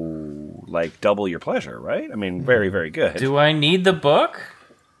 So, like, double your pleasure, right? I mean, very, very good. Do I need the book?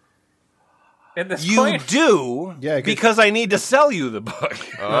 At this You point? do, Yeah, because I need to sell you the book.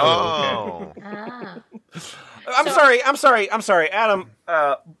 Oh. I'm sorry, Adam.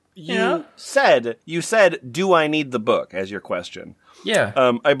 You said, do I need the book as your question?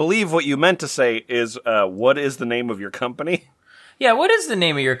 Yeah. I believe what you meant to say is, what is the name of your company? Yeah, what is the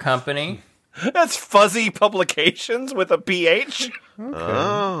name of your company? That's Fuzzy Publications with a PH.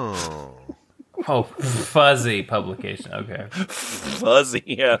 Oh. Oh, Fuzzy Publication. Okay. Fuzzy,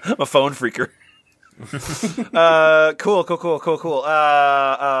 yeah. I'm a phone freaker. Cool.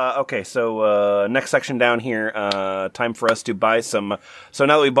 Okay, so next section down here, time for us to buy some. So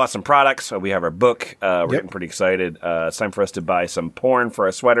now that we bought some products, we have our book. We're getting pretty excited. It's time for us to buy some porn for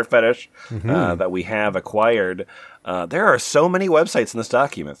our sweater fetish that we have acquired. There are so many websites in this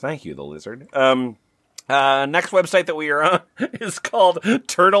document. Thank you, the lizard. Next website that we are on is called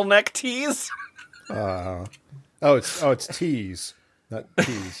Turtleneck Tees. it's tease, not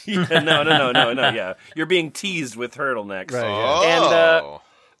tease. No. Yeah, you're being teased with turtlenecks. Right, Oh.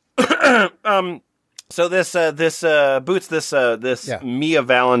 And so this Boots, this Mia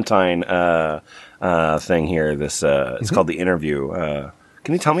Valentine thing here. This it's called The Interview.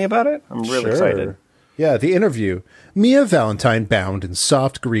 Can you tell me about it? I'm really excited. Yeah, The Interview. Mia Valentine bound in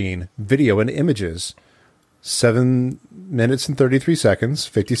soft green, video and images. 7 minutes and 33 seconds,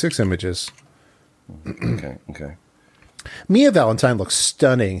 56 images. Okay. Mia Valentine looks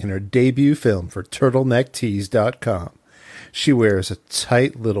stunning in her debut film for turtlenecktees.com. She wears a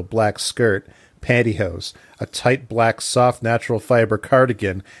tight little black skirt, pantyhose, a tight black soft natural fiber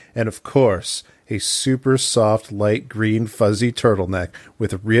cardigan, and of course, a super soft light green fuzzy turtleneck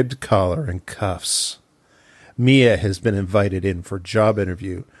with a ribbed collar and cuffs. Mia has been invited in for a job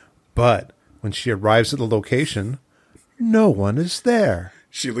interview, but when she arrives at the location, no one is there.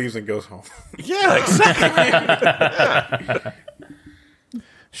 She leaves and goes home. Yeah, exactly.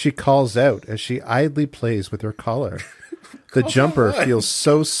 She calls out as she idly plays with her collar. The jumper feels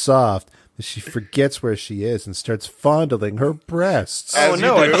so soft that she forgets where she is and starts fondling her breasts. Oh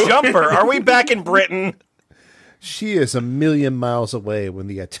no, a jumper. Are we back in Britain? She is 1,000,000 miles away when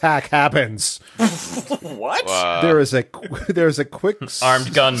the attack happens. What? There is a quick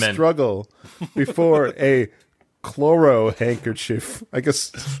Armed gunman. struggle before a chloro handkerchief, I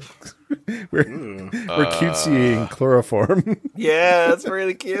guess, We're cutesying chloroform. Yeah, that's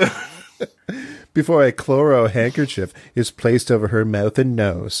really cute. Before a chloro handkerchief is placed over her mouth and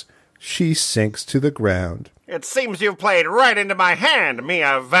nose, she sinks to the ground. It seems you've played right into my hand,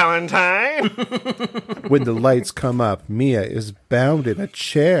 Mia Valentine. When the lights come up, Mia is bound in a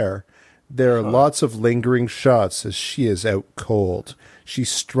chair. There are lots of lingering shots as she is out cold. She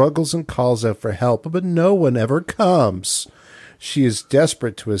struggles and calls out for help, but no one ever comes. She is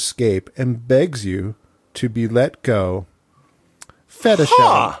desperate to escape and begs you to be let go.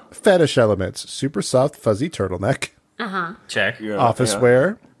 Fetish elements. Super soft, fuzzy turtleneck. Check. Yeah, Office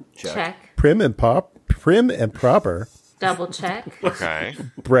wear. Check. Prim and proper. Double check. Okay.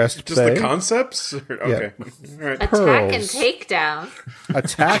 Breast Just play. the concepts? Okay. All right. Attack and Pearls. takedown.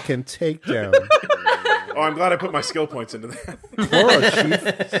 Attack and takedown. Oh, I'm glad I put my skill points into that.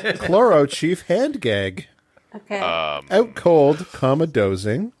 Chloro chief hand gag. Okay. Out cold, comma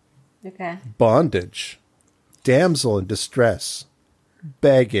dozing. Okay. Bondage. Damsel in distress.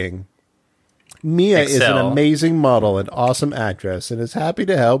 Begging. Mia is an Excel. amazing model and awesome actress and is happy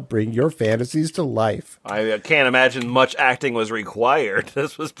to help bring your fantasies to life. I can't imagine much acting was required.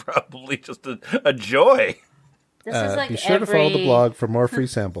 This was probably just a joy. This is like Be sure to follow the every- blog for more free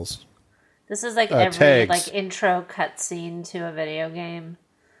samples. This is like every tags. like intro cutscene to a video game.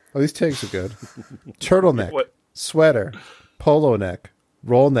 Oh, these tags are good. Turtleneck, What? sweater, polo neck,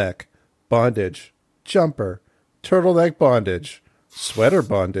 roll neck, bondage, jumper, turtleneck bondage, sweater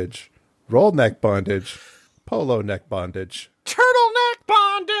bondage, roll neck bondage, polo neck bondage. Turtleneck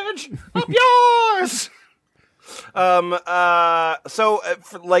bondage, up yours. So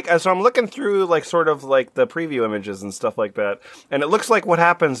I'm looking through like sort of like the preview images and stuff like that, and it looks like what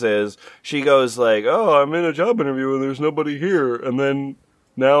happens is she goes like, "Oh, I'm in a job interview and there's nobody here," and then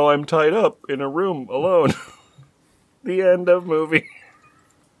now I'm tied up in a room alone. The end of movie.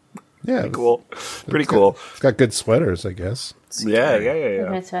 Yeah, Cool, pretty cool. It's got good sweaters, I guess. Yeah.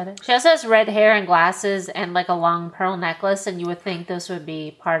 Red sweater. She also has red hair and glasses and like a long pearl necklace, and you would think those would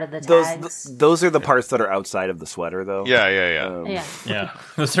be part of the tags. Those are the parts that are outside of the sweater, though. Yeah. Yeah. Yeah.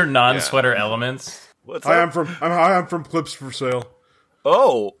 Those are non-sweater elements. What's Hi, up? I'm from Clips for Sale.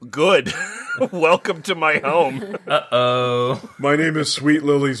 Oh, good. Welcome to my home. Uh-oh. My name is Sweet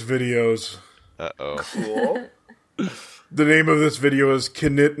Lily's Videos. Uh-oh. Cool. The name of this video is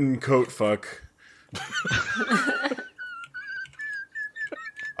Knittin' Coat Fuck.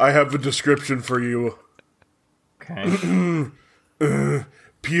 I have a description for you. Okay.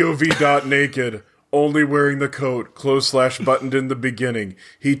 POV.naked. Only wearing the coat. Close / buttoned in the beginning.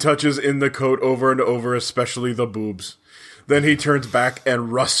 He touches in the coat over and over, especially the boobs. Then he turns back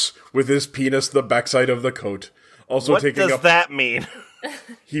and rusts with his penis the backside of the coat. Also What taking does up. that mean?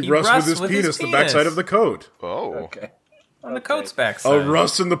 He rusts with his penis the backside of the coat. Oh. Okay. On the coat's backside. A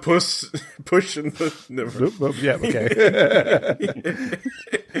rust in the push in the. Never. Oop, oop, yeah, okay.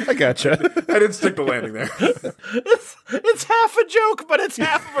 I gotcha. I didn't stick the landing there. It's half a joke, but it's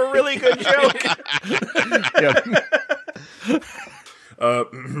half of a really good joke. Yeah.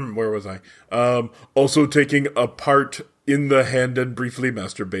 Where was I? Also taking a part in the hand and briefly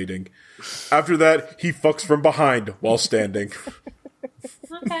masturbating. After that, he fucks from behind while standing.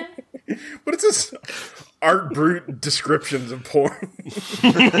 Okay. What is this? Art brute descriptions of porn.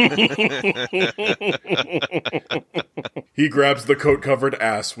 He grabs the coat covered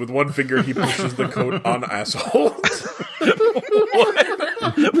ass. With one finger, he pushes the coat on asshole.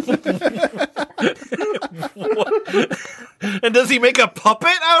 And does he make a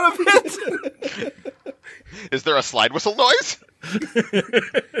puppet out of it? Is there a slide whistle noise?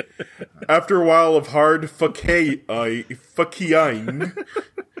 After a while of hard fucking,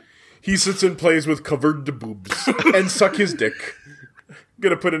 he sits and plays with covered boobs and suck his dick. I'm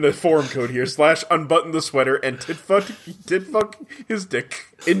gonna put in a forum code here, / unbutton the sweater and tit fuck his dick.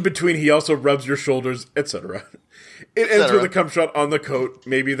 In between, he also rubs your shoulders, etc. It ends with a cum shot on the coat,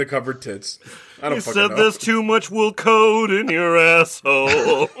 maybe the covered tits. I don't You fucking said know. there's too much wool coat in your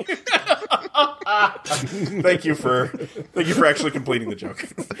asshole. Thank you for actually completing the joke.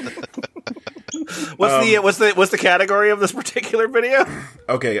 What's the category of this particular video?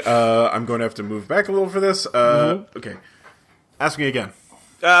 Okay, I'm going to have to move back a little for this. Okay, ask me again.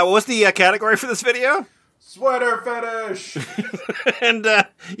 What's the category for this video? Sweater fetish. And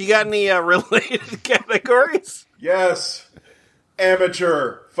you got any related categories? Yes.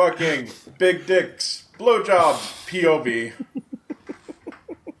 Amateur. Fucking. Big dicks. Blowjobs. POV.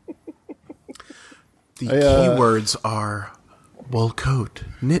 The keywords are wool coat,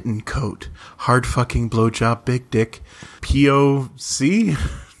 knitting coat, hard fucking blowjob, big dick, POC.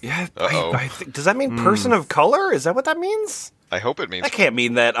 Yeah. Uh-oh. I think, does that mean person of color? Is that what that means? I hope it means. I can't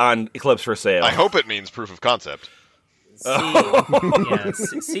mean that on Eclipse for Sale. I hope it means proof of concept.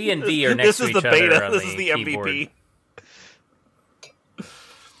 C, C and V are next to each other. This is the beta. On This is the keyboard. MVP.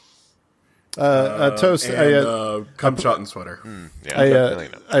 Toast. Cum shot and sweater.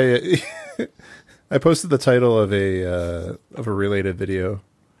 I posted the title of a related video.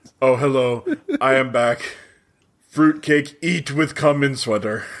 Oh, hello. I am back. Fruitcake eat with cum in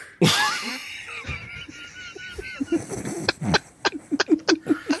sweater.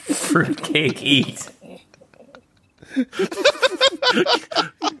 Fruitcake eat.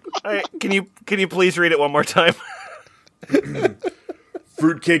 All right, can you please read it one more time?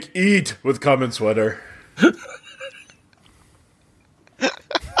 Fruitcake eat with cum in sweater.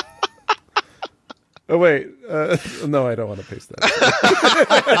 Oh wait, no, I don't want to paste that.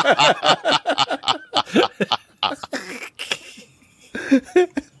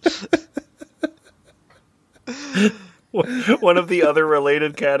 One of the other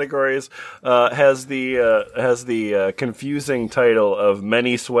related categories has the confusing title of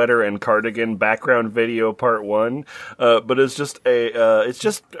 "Many Sweater and Cardigan Background Video Part 1," but it's just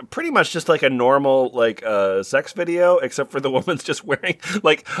pretty much just like a normal sex video, except for the woman's just wearing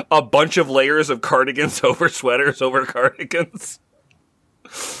like a bunch of layers of cardigans over sweaters over cardigans,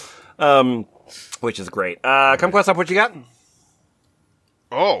 which is great. Kumquat up, what you got?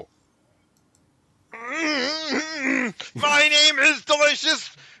 Oh. My name is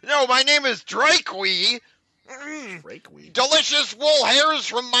Delicious. No, my name is Drakewee. Delicious wool hairs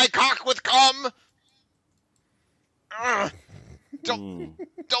from my cock with cum.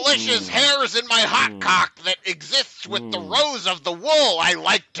 Delicious hairs in my hot cock that exists with the rows of the wool I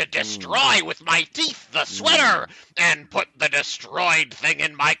like to destroy with my teeth, the sweater, and put the destroyed thing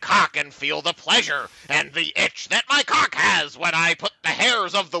in my cock and feel the pleasure and the itch that my cock has when I put the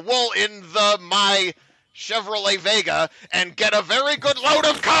hairs of the wool in my Chevrolet Vega and get a very good load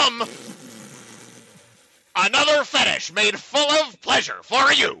of cum. Another fetish made full of pleasure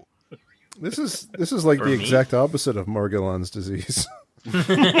for you. This is like the exact opposite of Morgellons disease.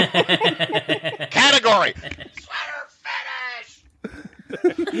 Category: sweater fetish.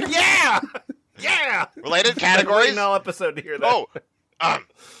 Yeah. Related categories. No episode to hear that. Oh,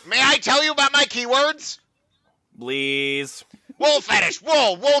 may I tell you about my keywords? Please. Wool fetish,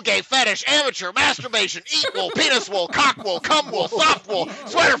 wool gay fetish, amateur, masturbation, eat wool, penis wool, cock wool, cum wool, soft wool,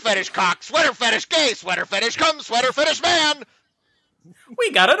 sweater fetish cock, sweater fetish gay, sweater fetish cum, sweater fetish man.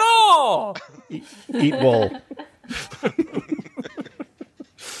 We got it all. Eat wool.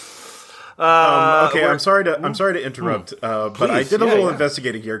 Okay, I'm sorry to interrupt, but Please, I did a little yeah.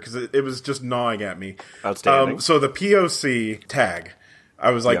 investigating here because it was just gnawing at me. Outstanding. So the POC tag,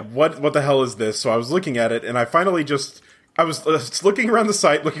 I was like, what the hell is this? So I was looking at it, and I finally I was looking around the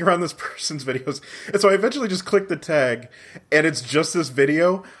site, looking around this person's videos, and so I eventually just clicked the tag, and it's just this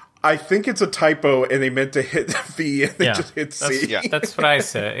video. I think it's a typo, and they meant to hit V, and they just hit C. That's what I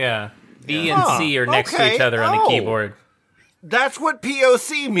said, yeah. V and C are next to each other on the keyboard. That's what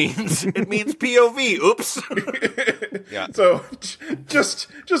POC means. It means POV. Oops. Yeah. So just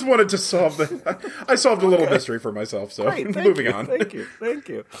wanted to solve I solved a little mystery for myself. So moving on. Thank you.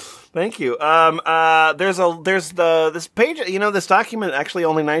 There's this page. This document actually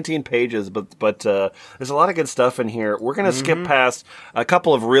only 19 pages, but there's a lot of good stuff in here. We're gonna skip past a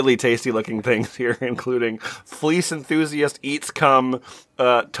couple of really tasty looking things here, including fleece enthusiast eats cum.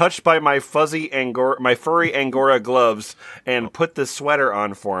 Touched by my furry Angora gloves and put this sweater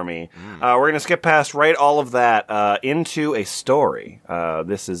on for me. We're going to skip past all of that into a story.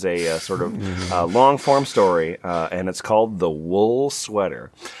 This is a sort of long-form story, and it's called The Wool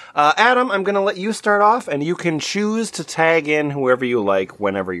Sweater. Adam, I'm going to let you start off, and you can choose to tag in whoever you like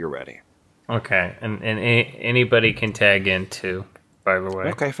whenever you're ready. Okay, and anybody can tag in too, by the way.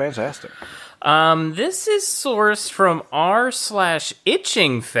 Okay, fantastic. This is sourced from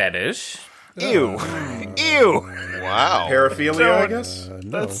r/itching fetish. Ew. Wow. Paraphilia, I guess.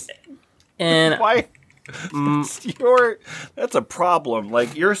 That's And why. That's a problem.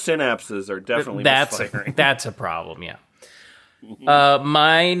 Like, your synapses are definitely misfiring. that's a problem, yeah.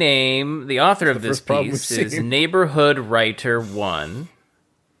 My name, the author of this piece, is Neighborhood Writer 1.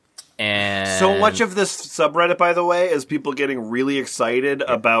 And so much of this subreddit, by the way, is people getting really excited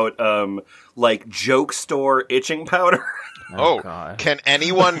about joke store itching powder. Oh, God. Can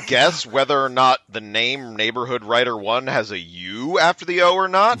anyone guess whether or not the name Neighborhood Writer 1 has a U after the O or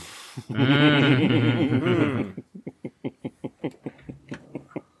not?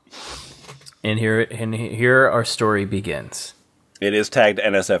 And here our story begins. It is tagged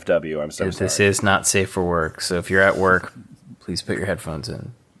NSFW. I'm so sorry. This is not safe for work, so if you're at work, please put your headphones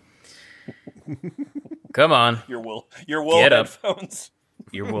in. Come on. Your wool Get up. headphones.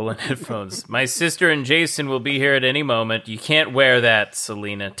 Your woolen headphones. My sister and Jason will be here at any moment. You can't wear that,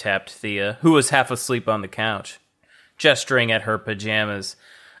 Selena tapped Thea, who was half asleep on the couch, gesturing at her pajamas.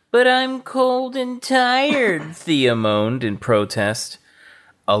 But I'm cold and tired, Thea moaned in protest.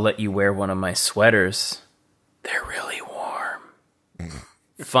 I'll let you wear one of my sweaters. They're really warm.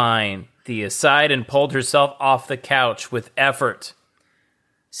 Fine. Thea sighed and pulled herself off the couch with effort.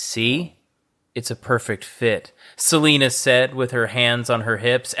 See? It's a perfect fit, Selena said with her hands on her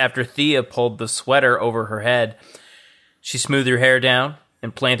hips after Thea pulled the sweater over her head. She smoothed her hair down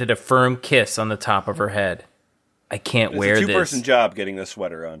and planted a firm kiss on the top of her head. I can't wear this. It's a two-person job getting this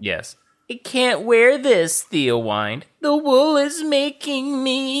sweater on. Yes. I can't wear this, Thea whined. The wool is making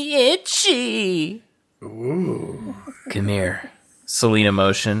me itchy. Ooh. Come here, Selena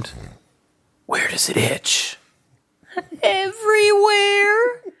motioned. Where does it itch?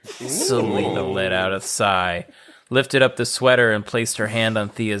 Everywhere. Selena let out a sigh, lifted up the sweater, and placed her hand on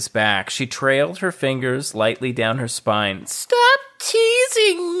Thea's back. She trailed her fingers lightly down her spine. Stop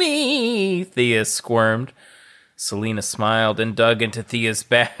teasing me, Thea squirmed. Selena smiled and dug into Thea's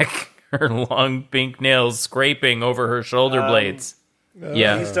back, her long pink nails scraping over her shoulder blades.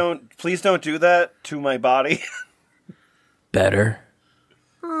 Yeah. Please don't do that to my body. Better.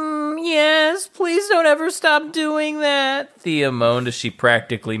 Yes, please don't ever stop doing that, Thea moaned as she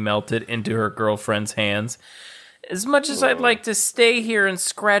practically melted into her girlfriend's hands. As much as I'd like to stay here and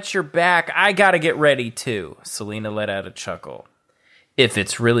scratch your back, I gotta get ready too, Selena let out a chuckle. If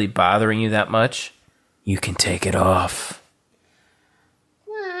it's really bothering you that much, you can take it off.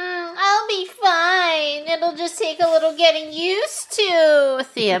 I'll be fine. It'll just take a little getting used to,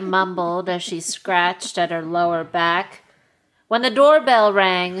 Thea mumbled as she scratched at her lower back. When the doorbell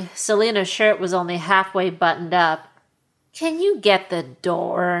rang, Selena's shirt was only halfway buttoned up. Can you get the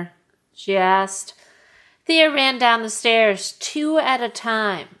door? She asked. Thea ran down the stairs 2 at a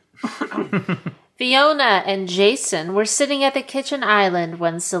time. Fiona and Jason were sitting at the kitchen island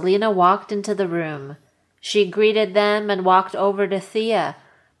when Selena walked into the room. She greeted them and walked over to Thea,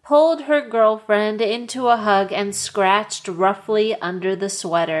 pulled her girlfriend into a hug, and scratched roughly under the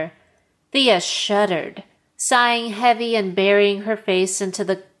sweater. Thea shuddered, sighing heavy and burying her face into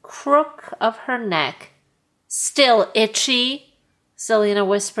the crook of her neck. Still itchy? Selena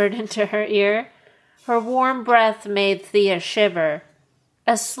whispered into her ear. Her warm breath made Thea shiver.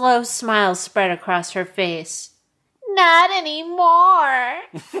 A slow smile spread across her face. Not anymore.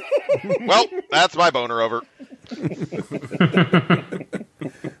 Well, that's my boner over.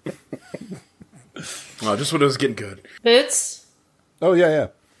 Oh, just when it was getting good. Boots? Oh, yeah.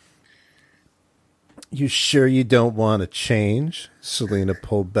 You sure you don't want to change? Selena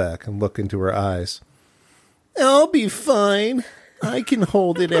pulled back and looked into her eyes. I'll be fine. I can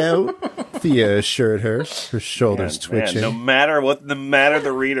hold it out, Thea assured her, her shoulders twitching. No matter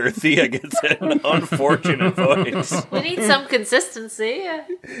the reader, Thea gets an unfortunate voice. We need some consistency.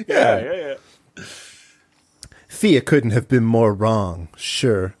 Yeah. Thea couldn't have been more wrong,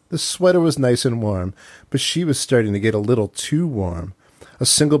 sure. The sweater was nice and warm, but she was starting to get a little too warm. A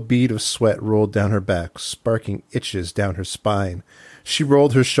single bead of sweat rolled down her back, sparking itches down her spine. She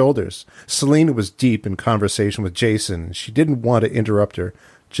rolled her shoulders. Selena was deep in conversation with Jason, and she didn't want to interrupt her,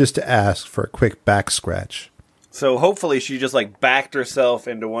 just to ask for a quick back scratch. So hopefully she just backed herself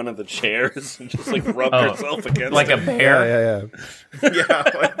into one of the chairs and just rubbed herself against like it. a bear. Yeah. Yeah,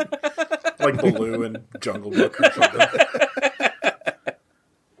 like Baloo in Jungle Book or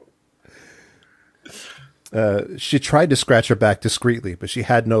something. She tried to scratch her back discreetly, but she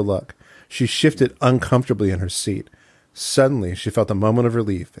had no luck. She shifted uncomfortably in her seat. Suddenly, she felt a moment of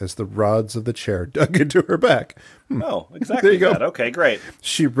relief as the rods of the chair dug into her back. Oh, exactly There you go. that. Okay, great.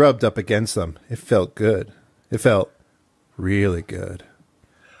 She rubbed up against them. It felt good. It felt really good.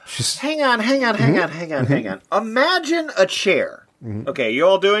 Hang on. Imagine a chair. Mm-hmm. Okay, you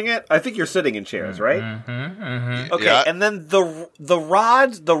all doing it? I think you're sitting in chairs, right? Mm-hmm. Okay, yeah. And then the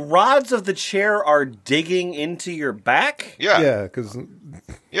rods of the chair are digging into your back? Yeah. Because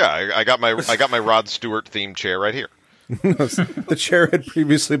I got my Rod Stewart themed chair right here. the chair had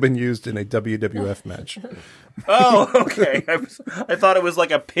previously been used in a WWF match. Oh, okay. I thought it was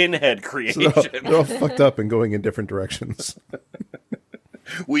like a Pinhead creation. So they're all fucked up and going in different directions.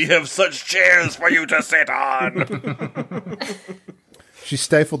 We have such chairs for you to sit on. She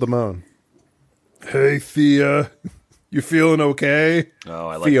stifled a moan. Hey, Thea. You feeling okay? Oh,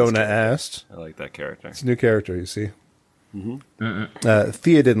 I like Fiona asked. I like that character. It's a new character, you see. Mm-hmm.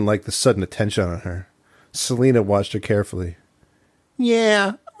 Thea didn't like the sudden attention on her. Selena watched her carefully.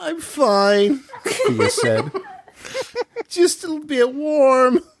 Yeah, I'm fine, Thea said. Just a bit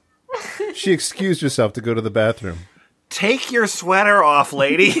warm. She excused herself to go to the bathroom. Take your sweater off,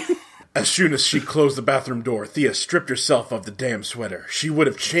 lady. As soon as she closed the bathroom door, Thea stripped herself of the damn sweater. She would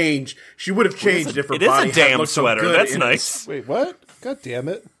have changed. If her It is body a damn had looked so sweater. good That's in nice. Wait, what? God damn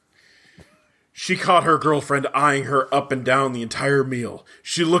it. She caught her girlfriend eyeing her up and down the entire meal.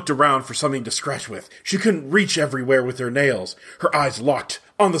 She looked around for something to scratch with. She couldn't reach everywhere with her nails. Her eyes locked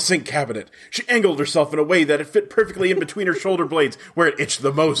on the sink cabinet. She angled herself in a way that it fit perfectly in between her shoulder blades, where it itched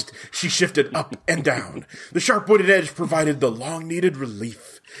the most. She shifted up and down. The sharp-wooded edge provided the long-needed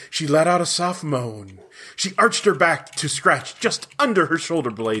relief. She let out a soft moan. She arched her back to scratch just under her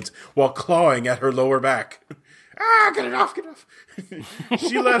shoulder blades while clawing at her lower back. Ah, get it off, get it off.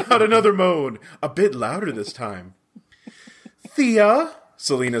 She let out another moan, a bit louder this time. Thea?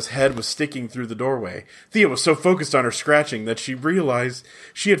 Selena's head was sticking through the doorway. Thea was so focused on her scratching that she realized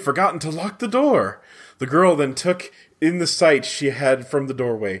she had forgotten to lock the door. The girl then took in the sight she had from the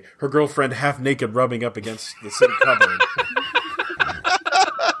doorway, her girlfriend half naked rubbing up against the sink cupboard.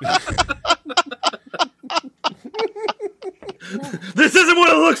 This isn't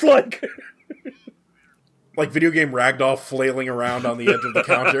what it looks like. Like video game ragdoll flailing around on the edge of the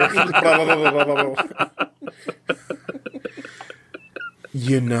counter.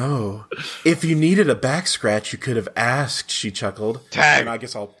 You know, if you needed a back scratch, you could have asked, she chuckled. Tag. And I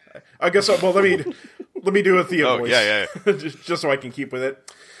guess I'll well, let me do a Thea voice. Yeah. just so I can keep with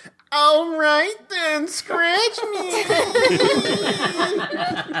it. All right, then, scratch me.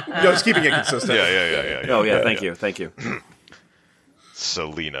 Just keeping it consistent. Yeah. Oh, yeah, thank you.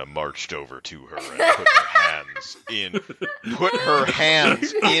 Selena marched over to her and put her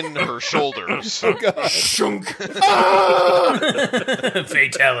hands in her shoulders. Oh, God. Shunk.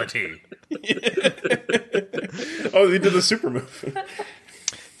 Fatality. Oh, they did the super move.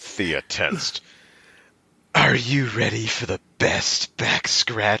 Thea tensed. Are you ready for the best back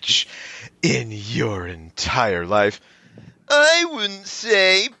scratch in your entire life? I wouldn't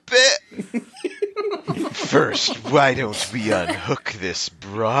say, but... First, why don't we unhook this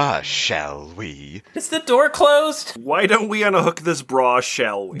bra, shall we? Is the door closed? Why don't we unhook this bra,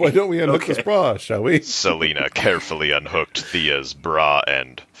 shall we? Why don't we unhook this bra, shall we? Selena carefully unhooked Thea's bra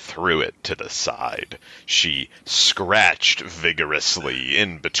and threw it to the side. She scratched vigorously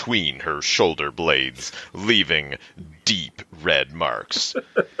in between her shoulder blades, leaving deep red marks.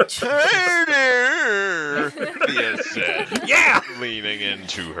 Harder, Thea said, leaning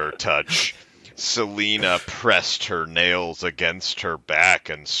into her touch. Selena pressed her nails against her back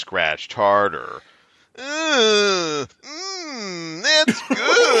and scratched harder. That's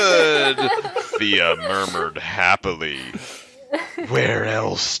good, Thea murmured happily. Where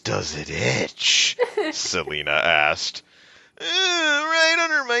else does it itch? Selena asked. Right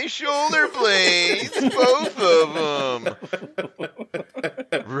under my shoulder blades, both of them.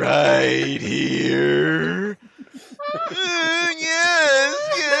 Right here.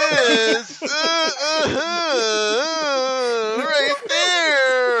 Yes. Right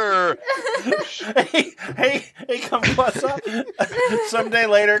there. Hey, come what's up? Someday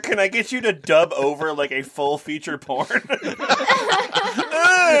later, can I get you to dub over like a full feature porn?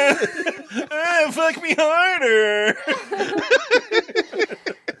 Fuck me harder.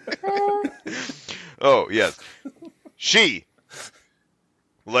 Oh, yes. She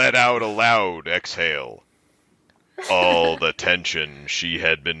let out a loud exhale. All the tension she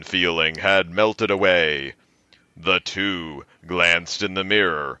had been feeling had melted away. The two glanced in the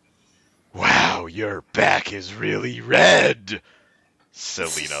mirror. Wow, your back is really red,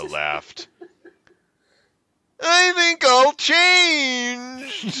 Selena laughed. I think I'll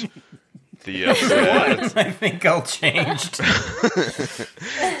change, Thea said. I think I'll change.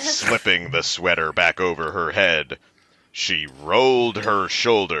 Slipping the sweater back over her head, she rolled her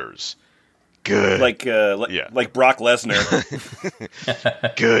shoulders. Good. Like Brock Lesnar.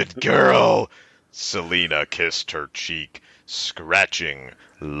 Good girl. Selena kissed her cheek, scratching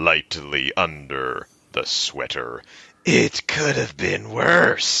lightly under the sweater. It could have been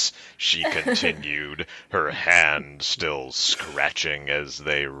worse, she continued, her hand still scratching as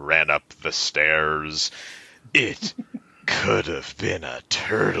they ran up the stairs. It could have been a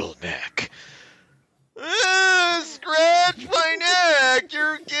turtleneck. Scratch my neck!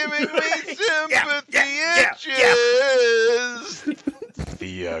 You're giving me sympathy itches!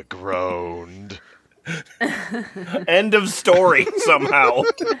 Thea groaned. End of story, somehow.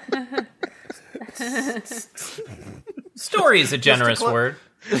 Story is a generous word.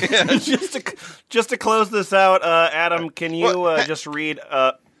 Just to close this out, Adam, can you just read?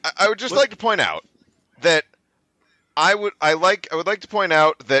 I would just like to point out that I would like to point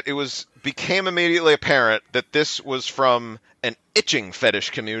out that became immediately apparent that this was from an itching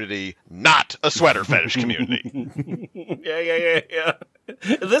fetish community, not a sweater fetish community. Yeah.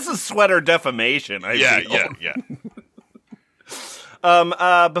 This is sweater defamation. I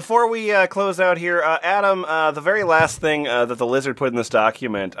feel. Before we close out here, Adam, the very last thing that the lizard put in this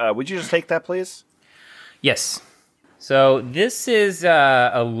document, would you just take that, please? Yes. So this is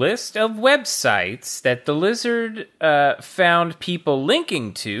a list of websites that the lizard found people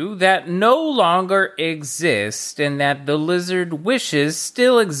linking to that no longer exist and that the lizard wishes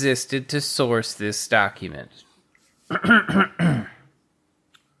still existed to source this document.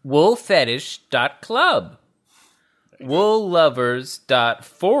 Woolfetish.club,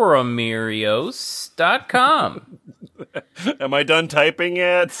 woollovers.forumirios.com. Am I done typing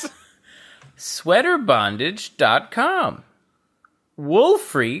yet? Sweaterbondage.com,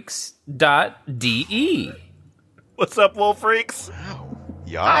 woolfreaks.de. What's up, Wolf Freaks?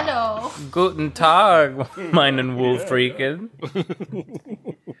 Yeah. Hello. Guten Tag, meinen Woolfreaken.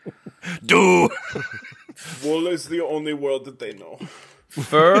 Do. Wool is the only world that they know.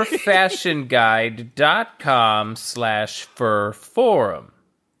 Furfashionguide.com/furforum.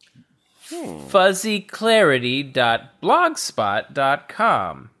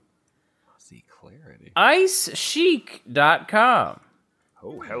 Fuzzyclarity.blogspot.com. Fuzzy Clarity. IceChic.com.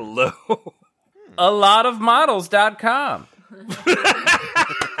 Oh, hello. alotofmodels.com.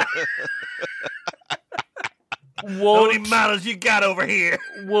 How many models you got over here?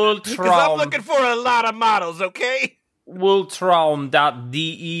 Because I'm looking for a lot of models, okay?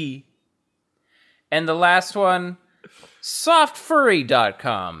 Wooltraum.de. And the last one,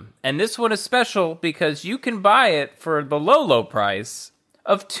 softfurry.com. And this one is special because you can buy it for the low price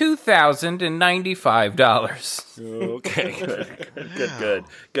of $2,095. Okay, good.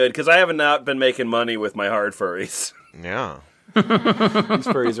 Because I have not been making money with my hard furries. Yeah. These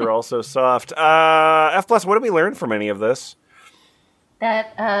furries are all so soft. F+, what did we learn from any of this?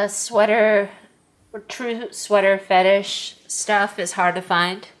 That true sweater fetish stuff is hard to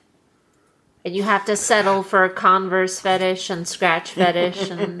find. And you have to settle for Converse fetish and scratch fetish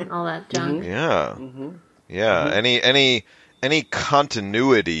and all that junk. Yeah. Yeah. Any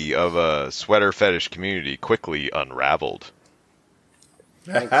continuity of a sweater fetish community quickly unraveled.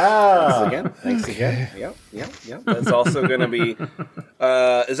 Thanks again. Yep. That's also going to be...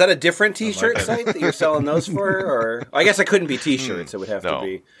 is that a different T-shirt site that you're selling those for? Or I guess it couldn't be T-shirts. It would have to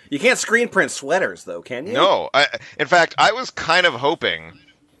be... You can't screen print sweaters, though, can you? No. In fact, I was kind of hoping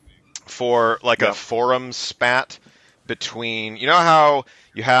for like a forum spat between... You know how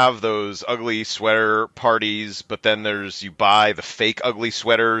you have those ugly sweater parties, but then you buy the fake ugly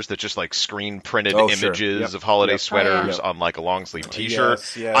sweaters that just like screen printed images of holiday sweaters on like a long sleeve T-shirt.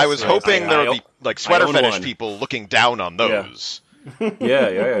 Yes, I was hoping there would be like sweater fetish people looking down on those.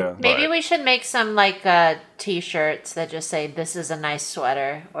 Yeah. Maybe we should make some like T-shirts that just say "This is a nice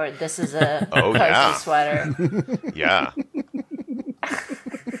sweater" or "This is a cozy sweater." Yeah.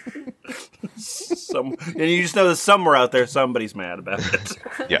 And you just know that somewhere out there somebody's mad about it.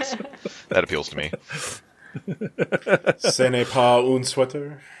 Yes, that appeals to me. Ce n'est pas un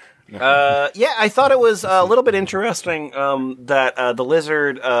sweater. I thought it was a little bit interesting that the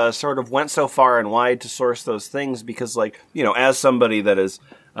lizard sort of went so far and wide to source those things because, like, you know, as somebody that has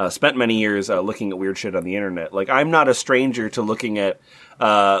spent many years looking at weird shit on the internet, like, I'm not a stranger to looking at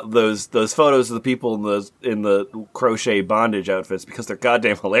those photos of the people in the crochet bondage outfits because they're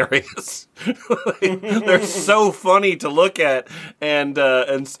goddamn hilarious. They're so funny to look at, and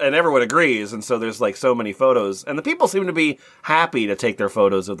everyone agrees. And so there's like so many photos, and the people seem to be happy to take their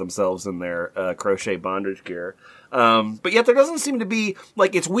photos of themselves in their crochet bondage gear. But yet there doesn't seem to be,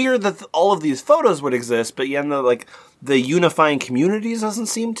 like, it's weird that all of these photos would exist, but yet the unifying communities doesn't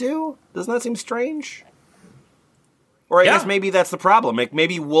seem to. Doesn't that seem strange? Or I guess maybe that's the problem. Like,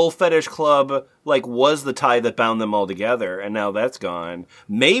 maybe Wool Fetish Club, like, was the tie that bound them all together, and now that's gone.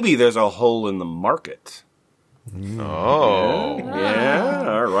 Maybe there's a hole in the market. Oh. Yeah,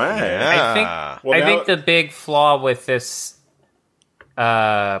 all right. Yeah. I think the big flaw with this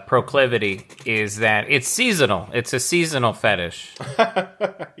proclivity is that it's seasonal. It's a seasonal fetish.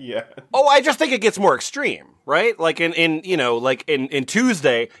 Yeah. Oh, I just think it gets more extreme, right? Like in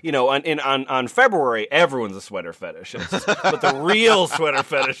Tuesday, you know, on February, everyone's a sweater fetishist. But the real sweater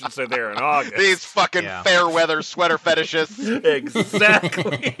fetishists are there in August. These fucking fair weather sweater fetishists.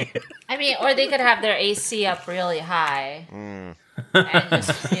 Exactly. I mean, or they could have their AC up really high and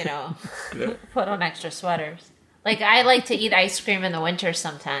just, you know, put on extra sweaters. Like, I like to eat ice cream in the winter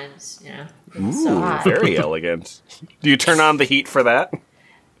sometimes, you know. It's so hot. Very elegant. Do you turn on the heat for that?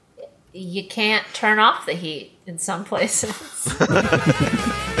 You can't turn off the heat in some places.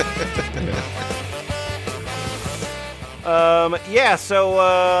 So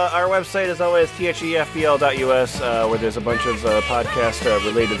our website is always thefpl.us, where there's a bunch of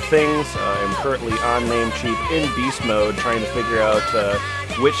podcast-related things. I'm currently on Namecheap in beast mode, trying to figure out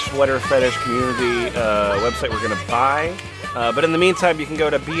which sweater fetish community website we're going to buy. But in the meantime, you can go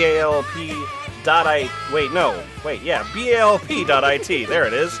to balp.it. There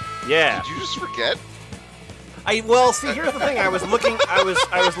it is. Yeah. Did you just forget? See, here's the thing. I was looking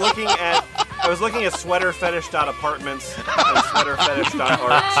at sweaterfetish.apartments and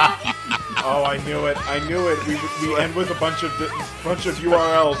sweaterfetish.art. Oh, I knew it. We end with a bunch of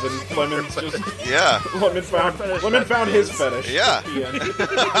URLs, and Lemon's just Lemon found his fetish. Yeah.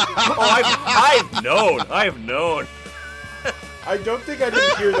 I've known. I don't think I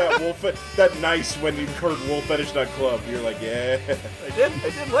didn't hear that nice when you heard woolfetish.club. You're like, yeah. I did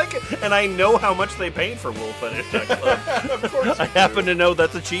like it. And I know how much they paid for woolfetish.club. Of course I happen to know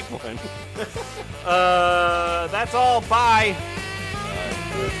that's a cheap one. That's all. Bye.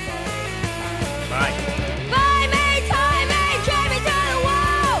 Bye. Buy me, tie me, drive me to the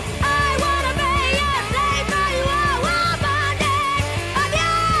wall. I wanna be a slave for you all. War bondage,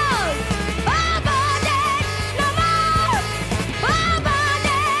 abuse. War bondage, no more. War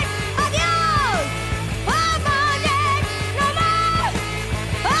bondage, abuse. War bondage, no more.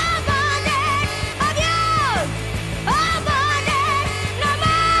 War bondage, abuse. War bondage, no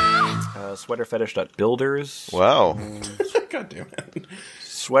more. Sweaterfetish.builders. Wow. God damn it.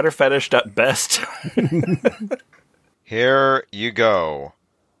 Sweaterfetish.best. Here you go.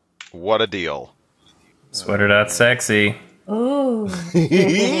 What a deal. Sweater.sexy. Ooh.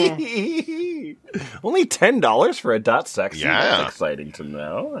 Only $10 for a .sexy. Yeah. That's exciting to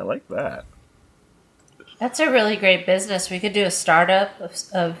know. I like that. That's a really great business. We could do a startup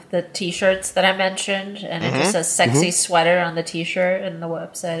of the T-shirts that I mentioned, and it just says "sexy sweater" on the T-shirt, and the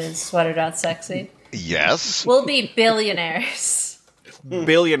website is sweater.sexy. Yes. We'll be billionaires.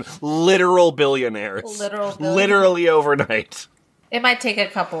 Literal billionaires. Literal billionaires. Literally overnight. It might take a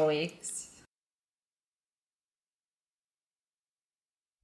couple of weeks.